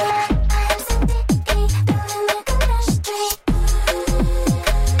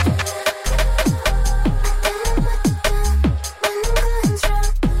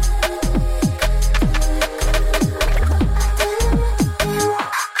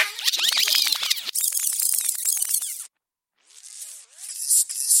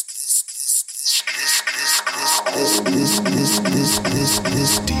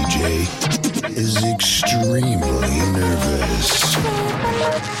 This DJ is extremely nervous.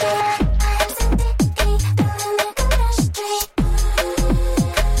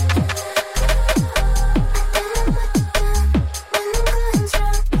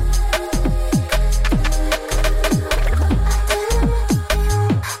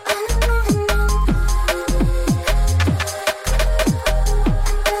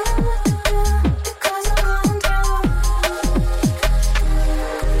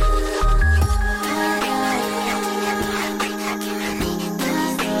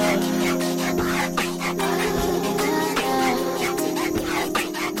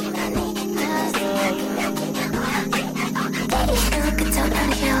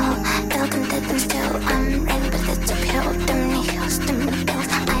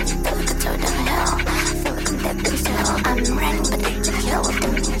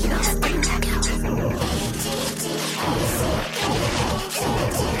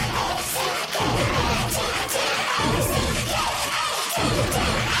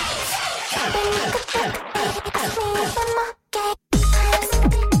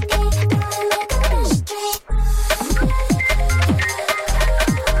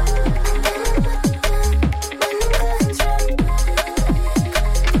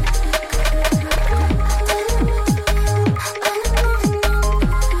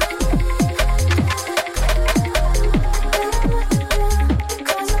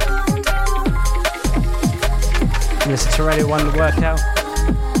 Listen to Radio 1 The Workout.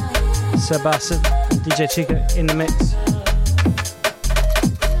 Sebastian, DJ Tuco in the mix.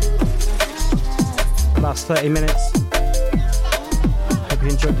 Last 30 minutes. Hope you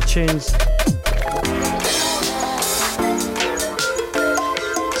enjoyed the tunes.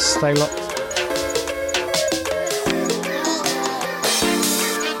 Stay locked.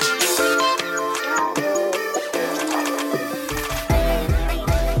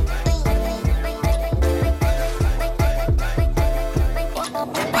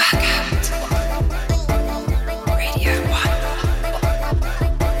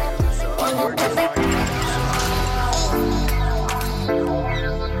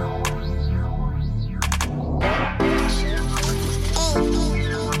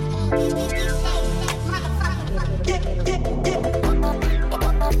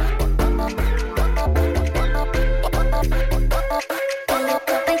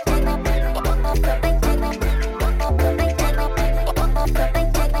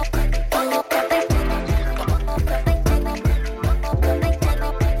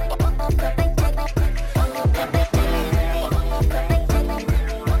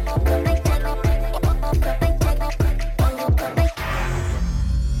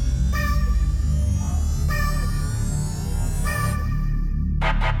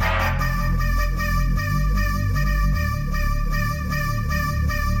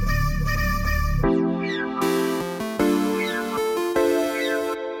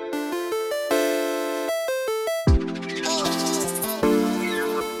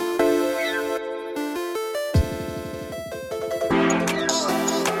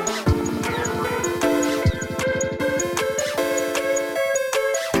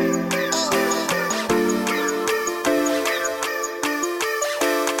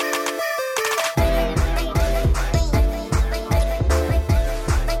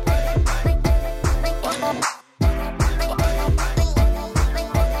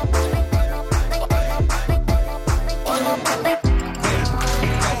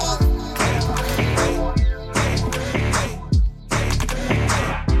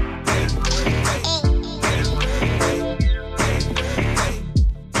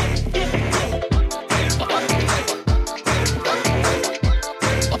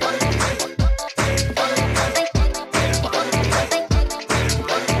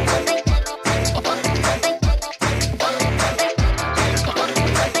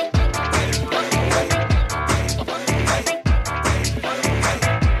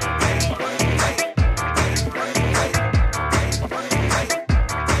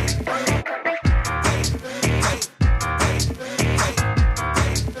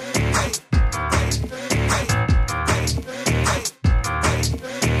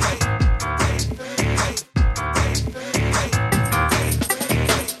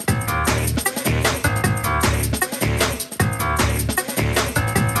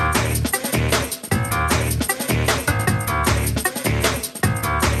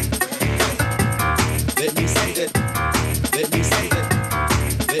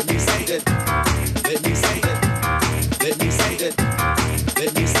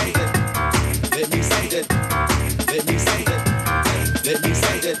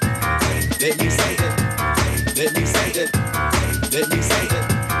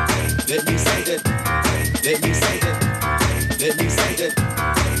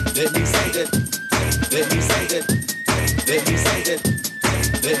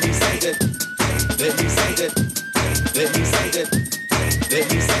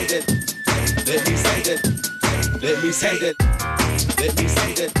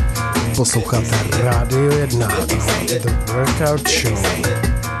 Posloucháte Rádio 1, The Workout Show,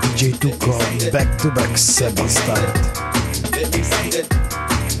 DJ Tuco, back to back Sebastard.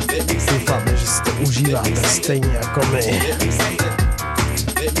 Doufáme, že si to užíváte stejně jako my.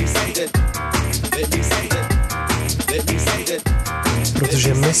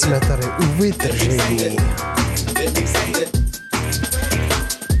 Protože my jsme tady u vytržení.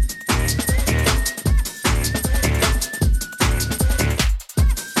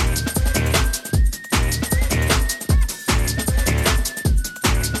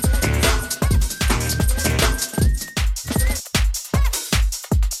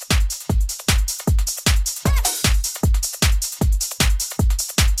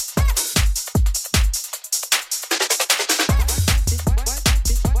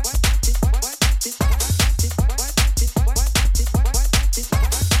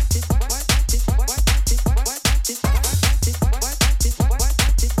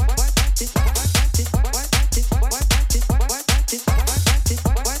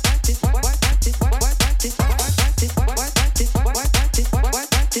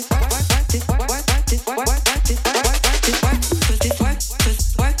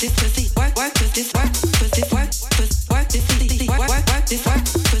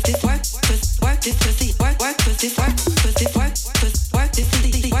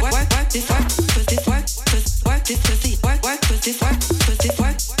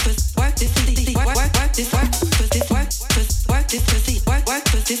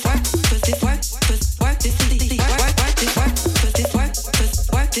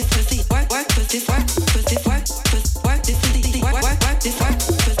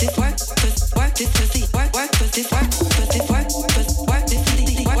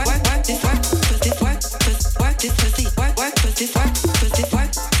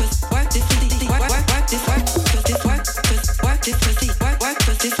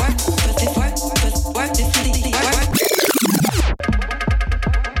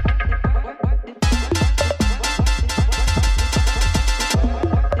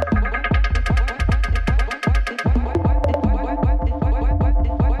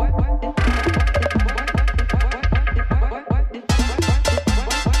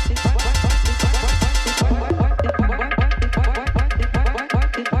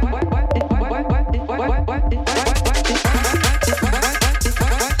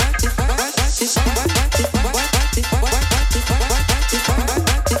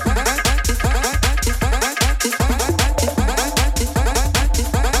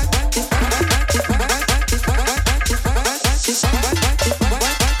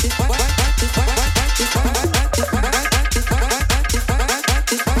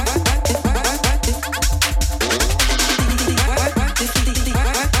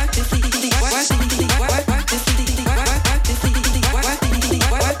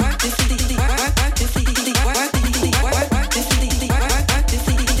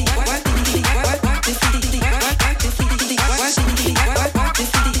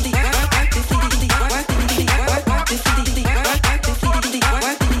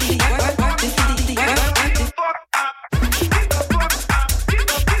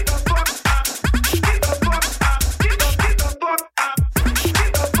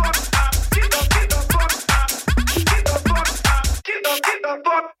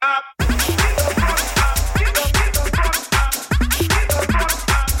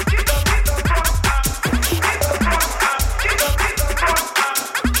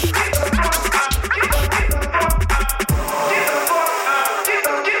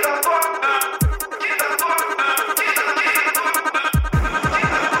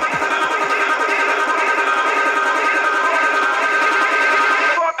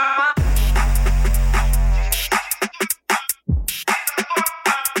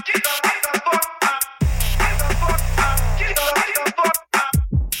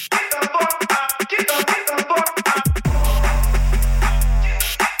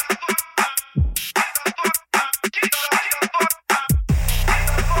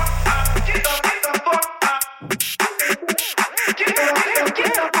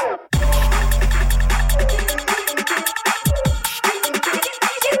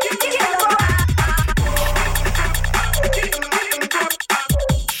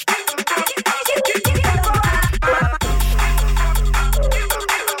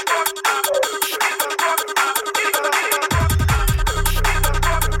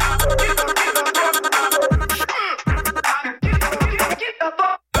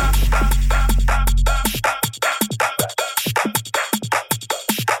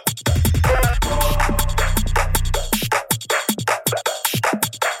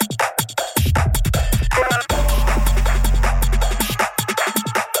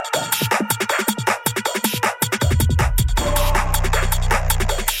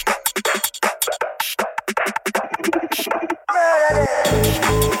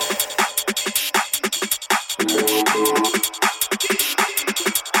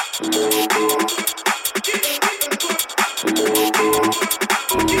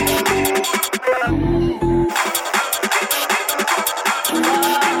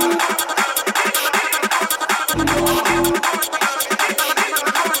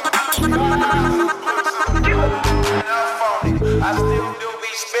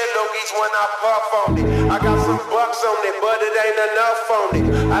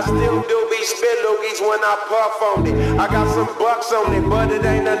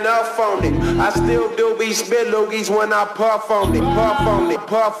 When I puff on it, puff on it,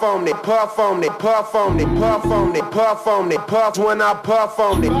 puff on it, puff on it, puff on it, puff on it, puff on it, puff when I puff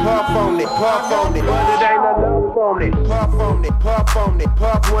on it, puff on it, puff on it, but it ain't enough on it, puff on it, puff on it,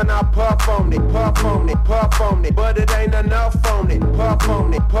 puff when I puff on it, puff on it, puff on it, but it ain't enough on it, puff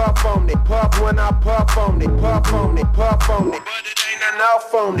on it, puff on it, puff when I puff on it, puff on it, puff on it, but it ain't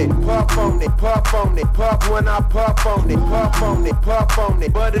enough on it, puff on it, puff on it, puff when I puff on it, puff on it, puff on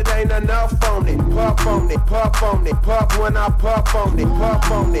it, but it ain't enough on it, puff on it, puff on it, puff when I puff on it,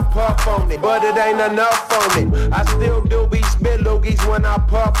 puff on it, puff on it, but it ain't enough on it. I still do be spit loogies when I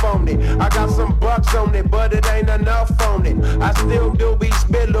puff on it. I got some bucks on it, but it ain't enough on it. I still do be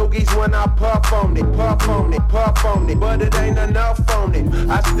spit loogies when I puff on it, puff on it, puff on it, but it ain't enough on it.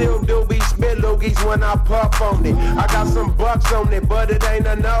 I still do be spit loogies when I puff on it. I got some bucks on it, but it ain't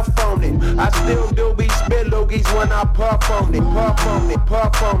enough on it. I still do be spit loogies when I puff on it, puff on it,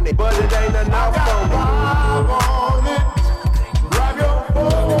 puff on it, but it ain't enough on it. Grab your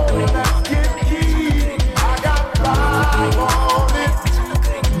phone, let's get key. I got 5 on it.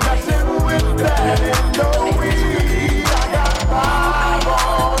 Messing with that and no weed. I got 5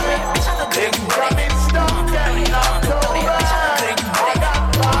 on it. It's got me stuck and October. I got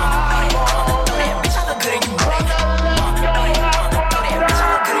 5 on it.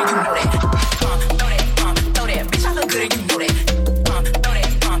 From the left,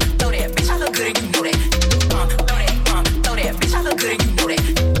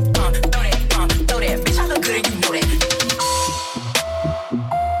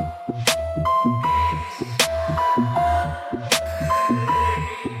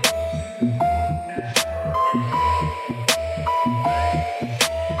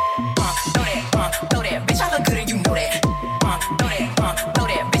 go out, throw that, bitch, I look good, you know that. Throw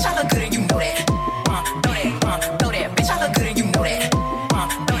that, bitch, I look good, you know that. Throw that, bitch, I look good, you know that. Throw that, bitch, I look good, you know that. Throw that, bitch, I look good, you know that. Throw that, bitch, I look good, you know that. Throw that, bitch, I look good, you know that.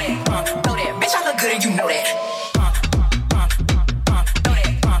 Throw that, bitch, I look good, you know that.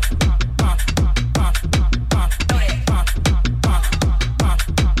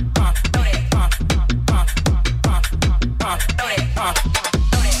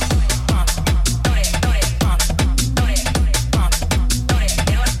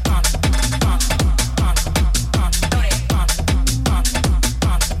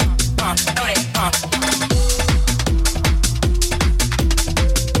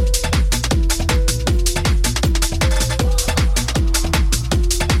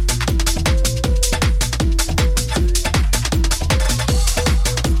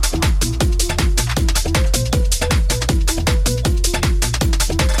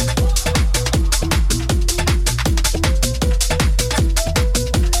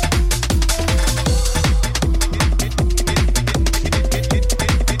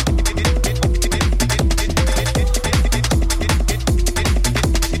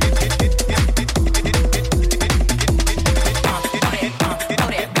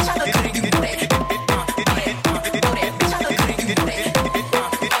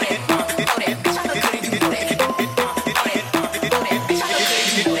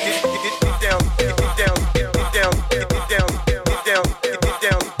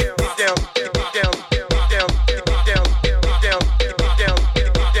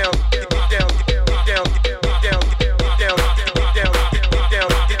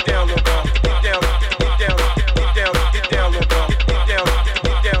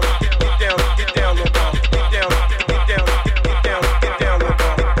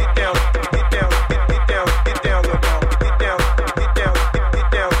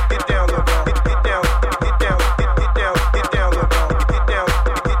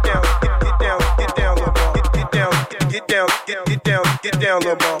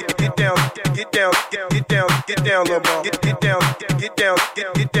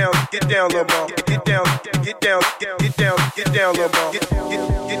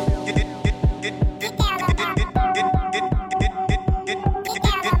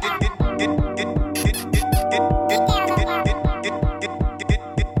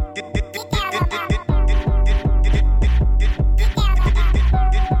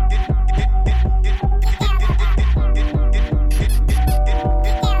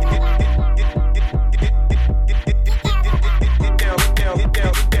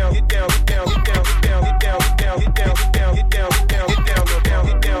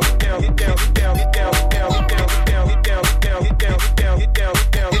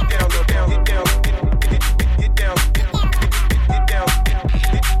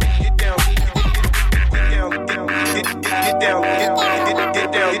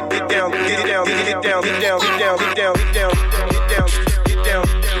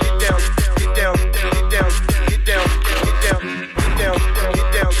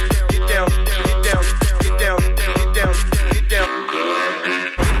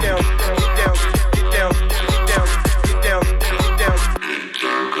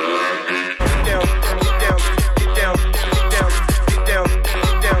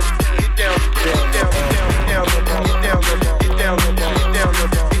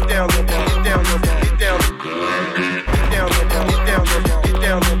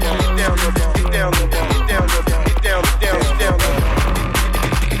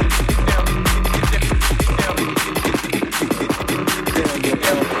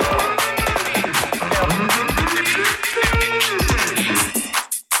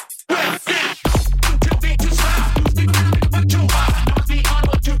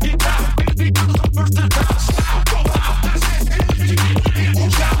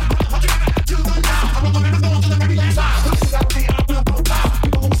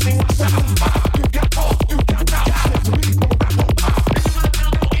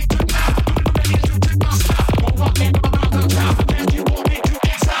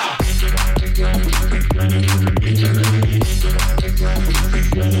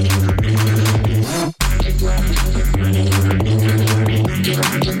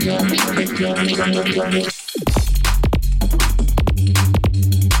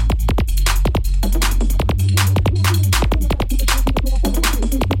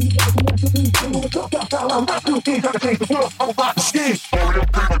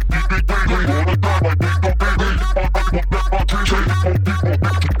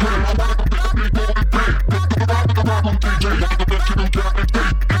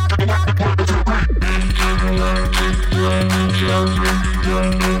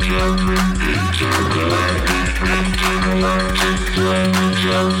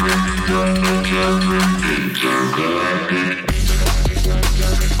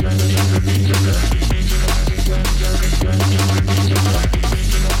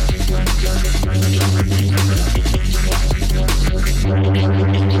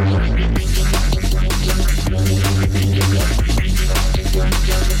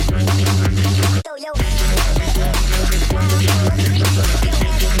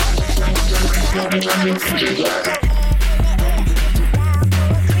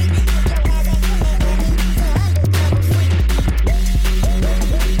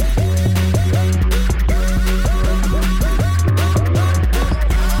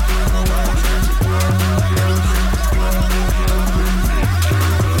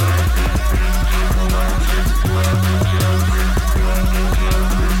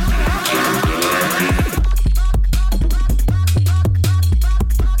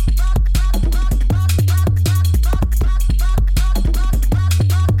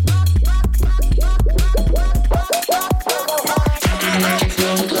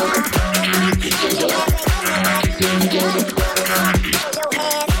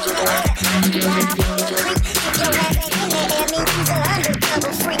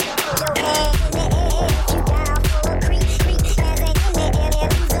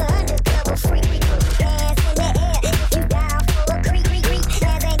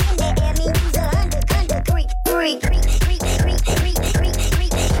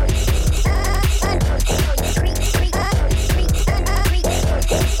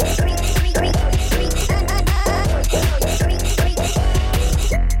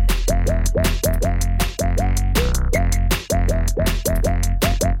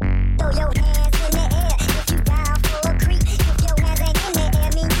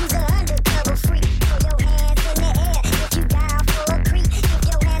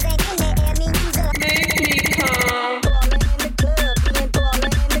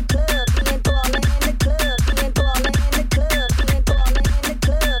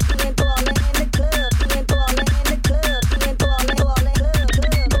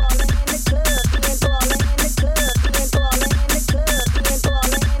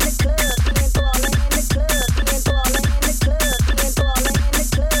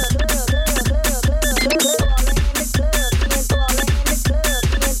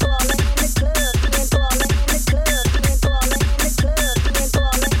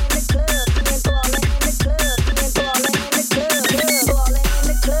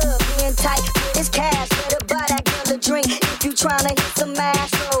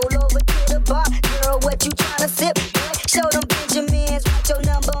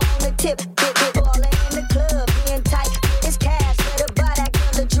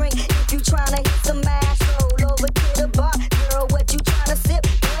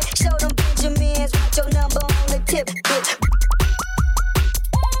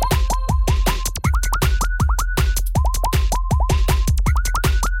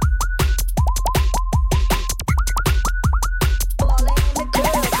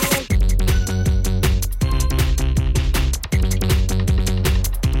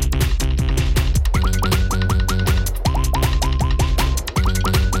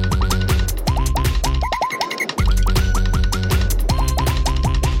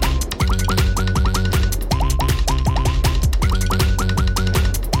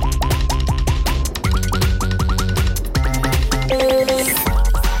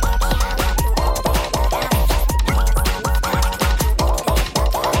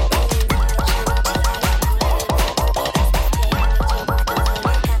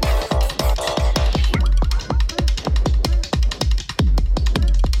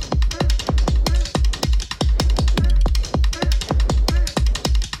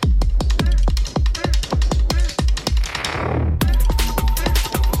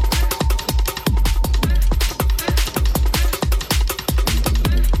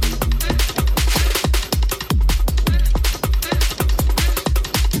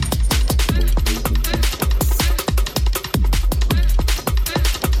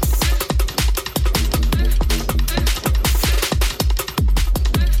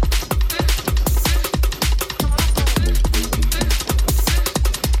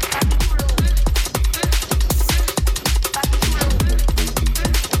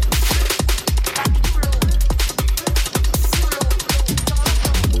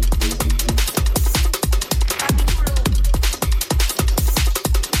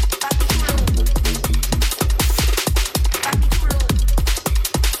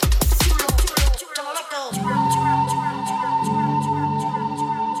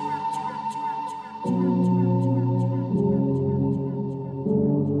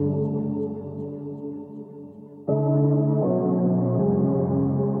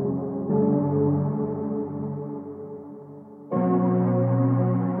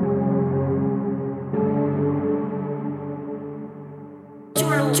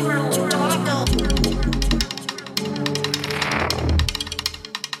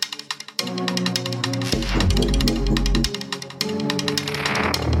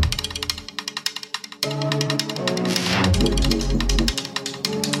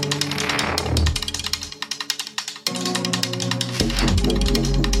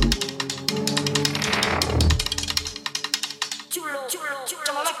 shoot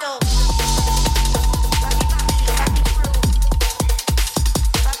to my left.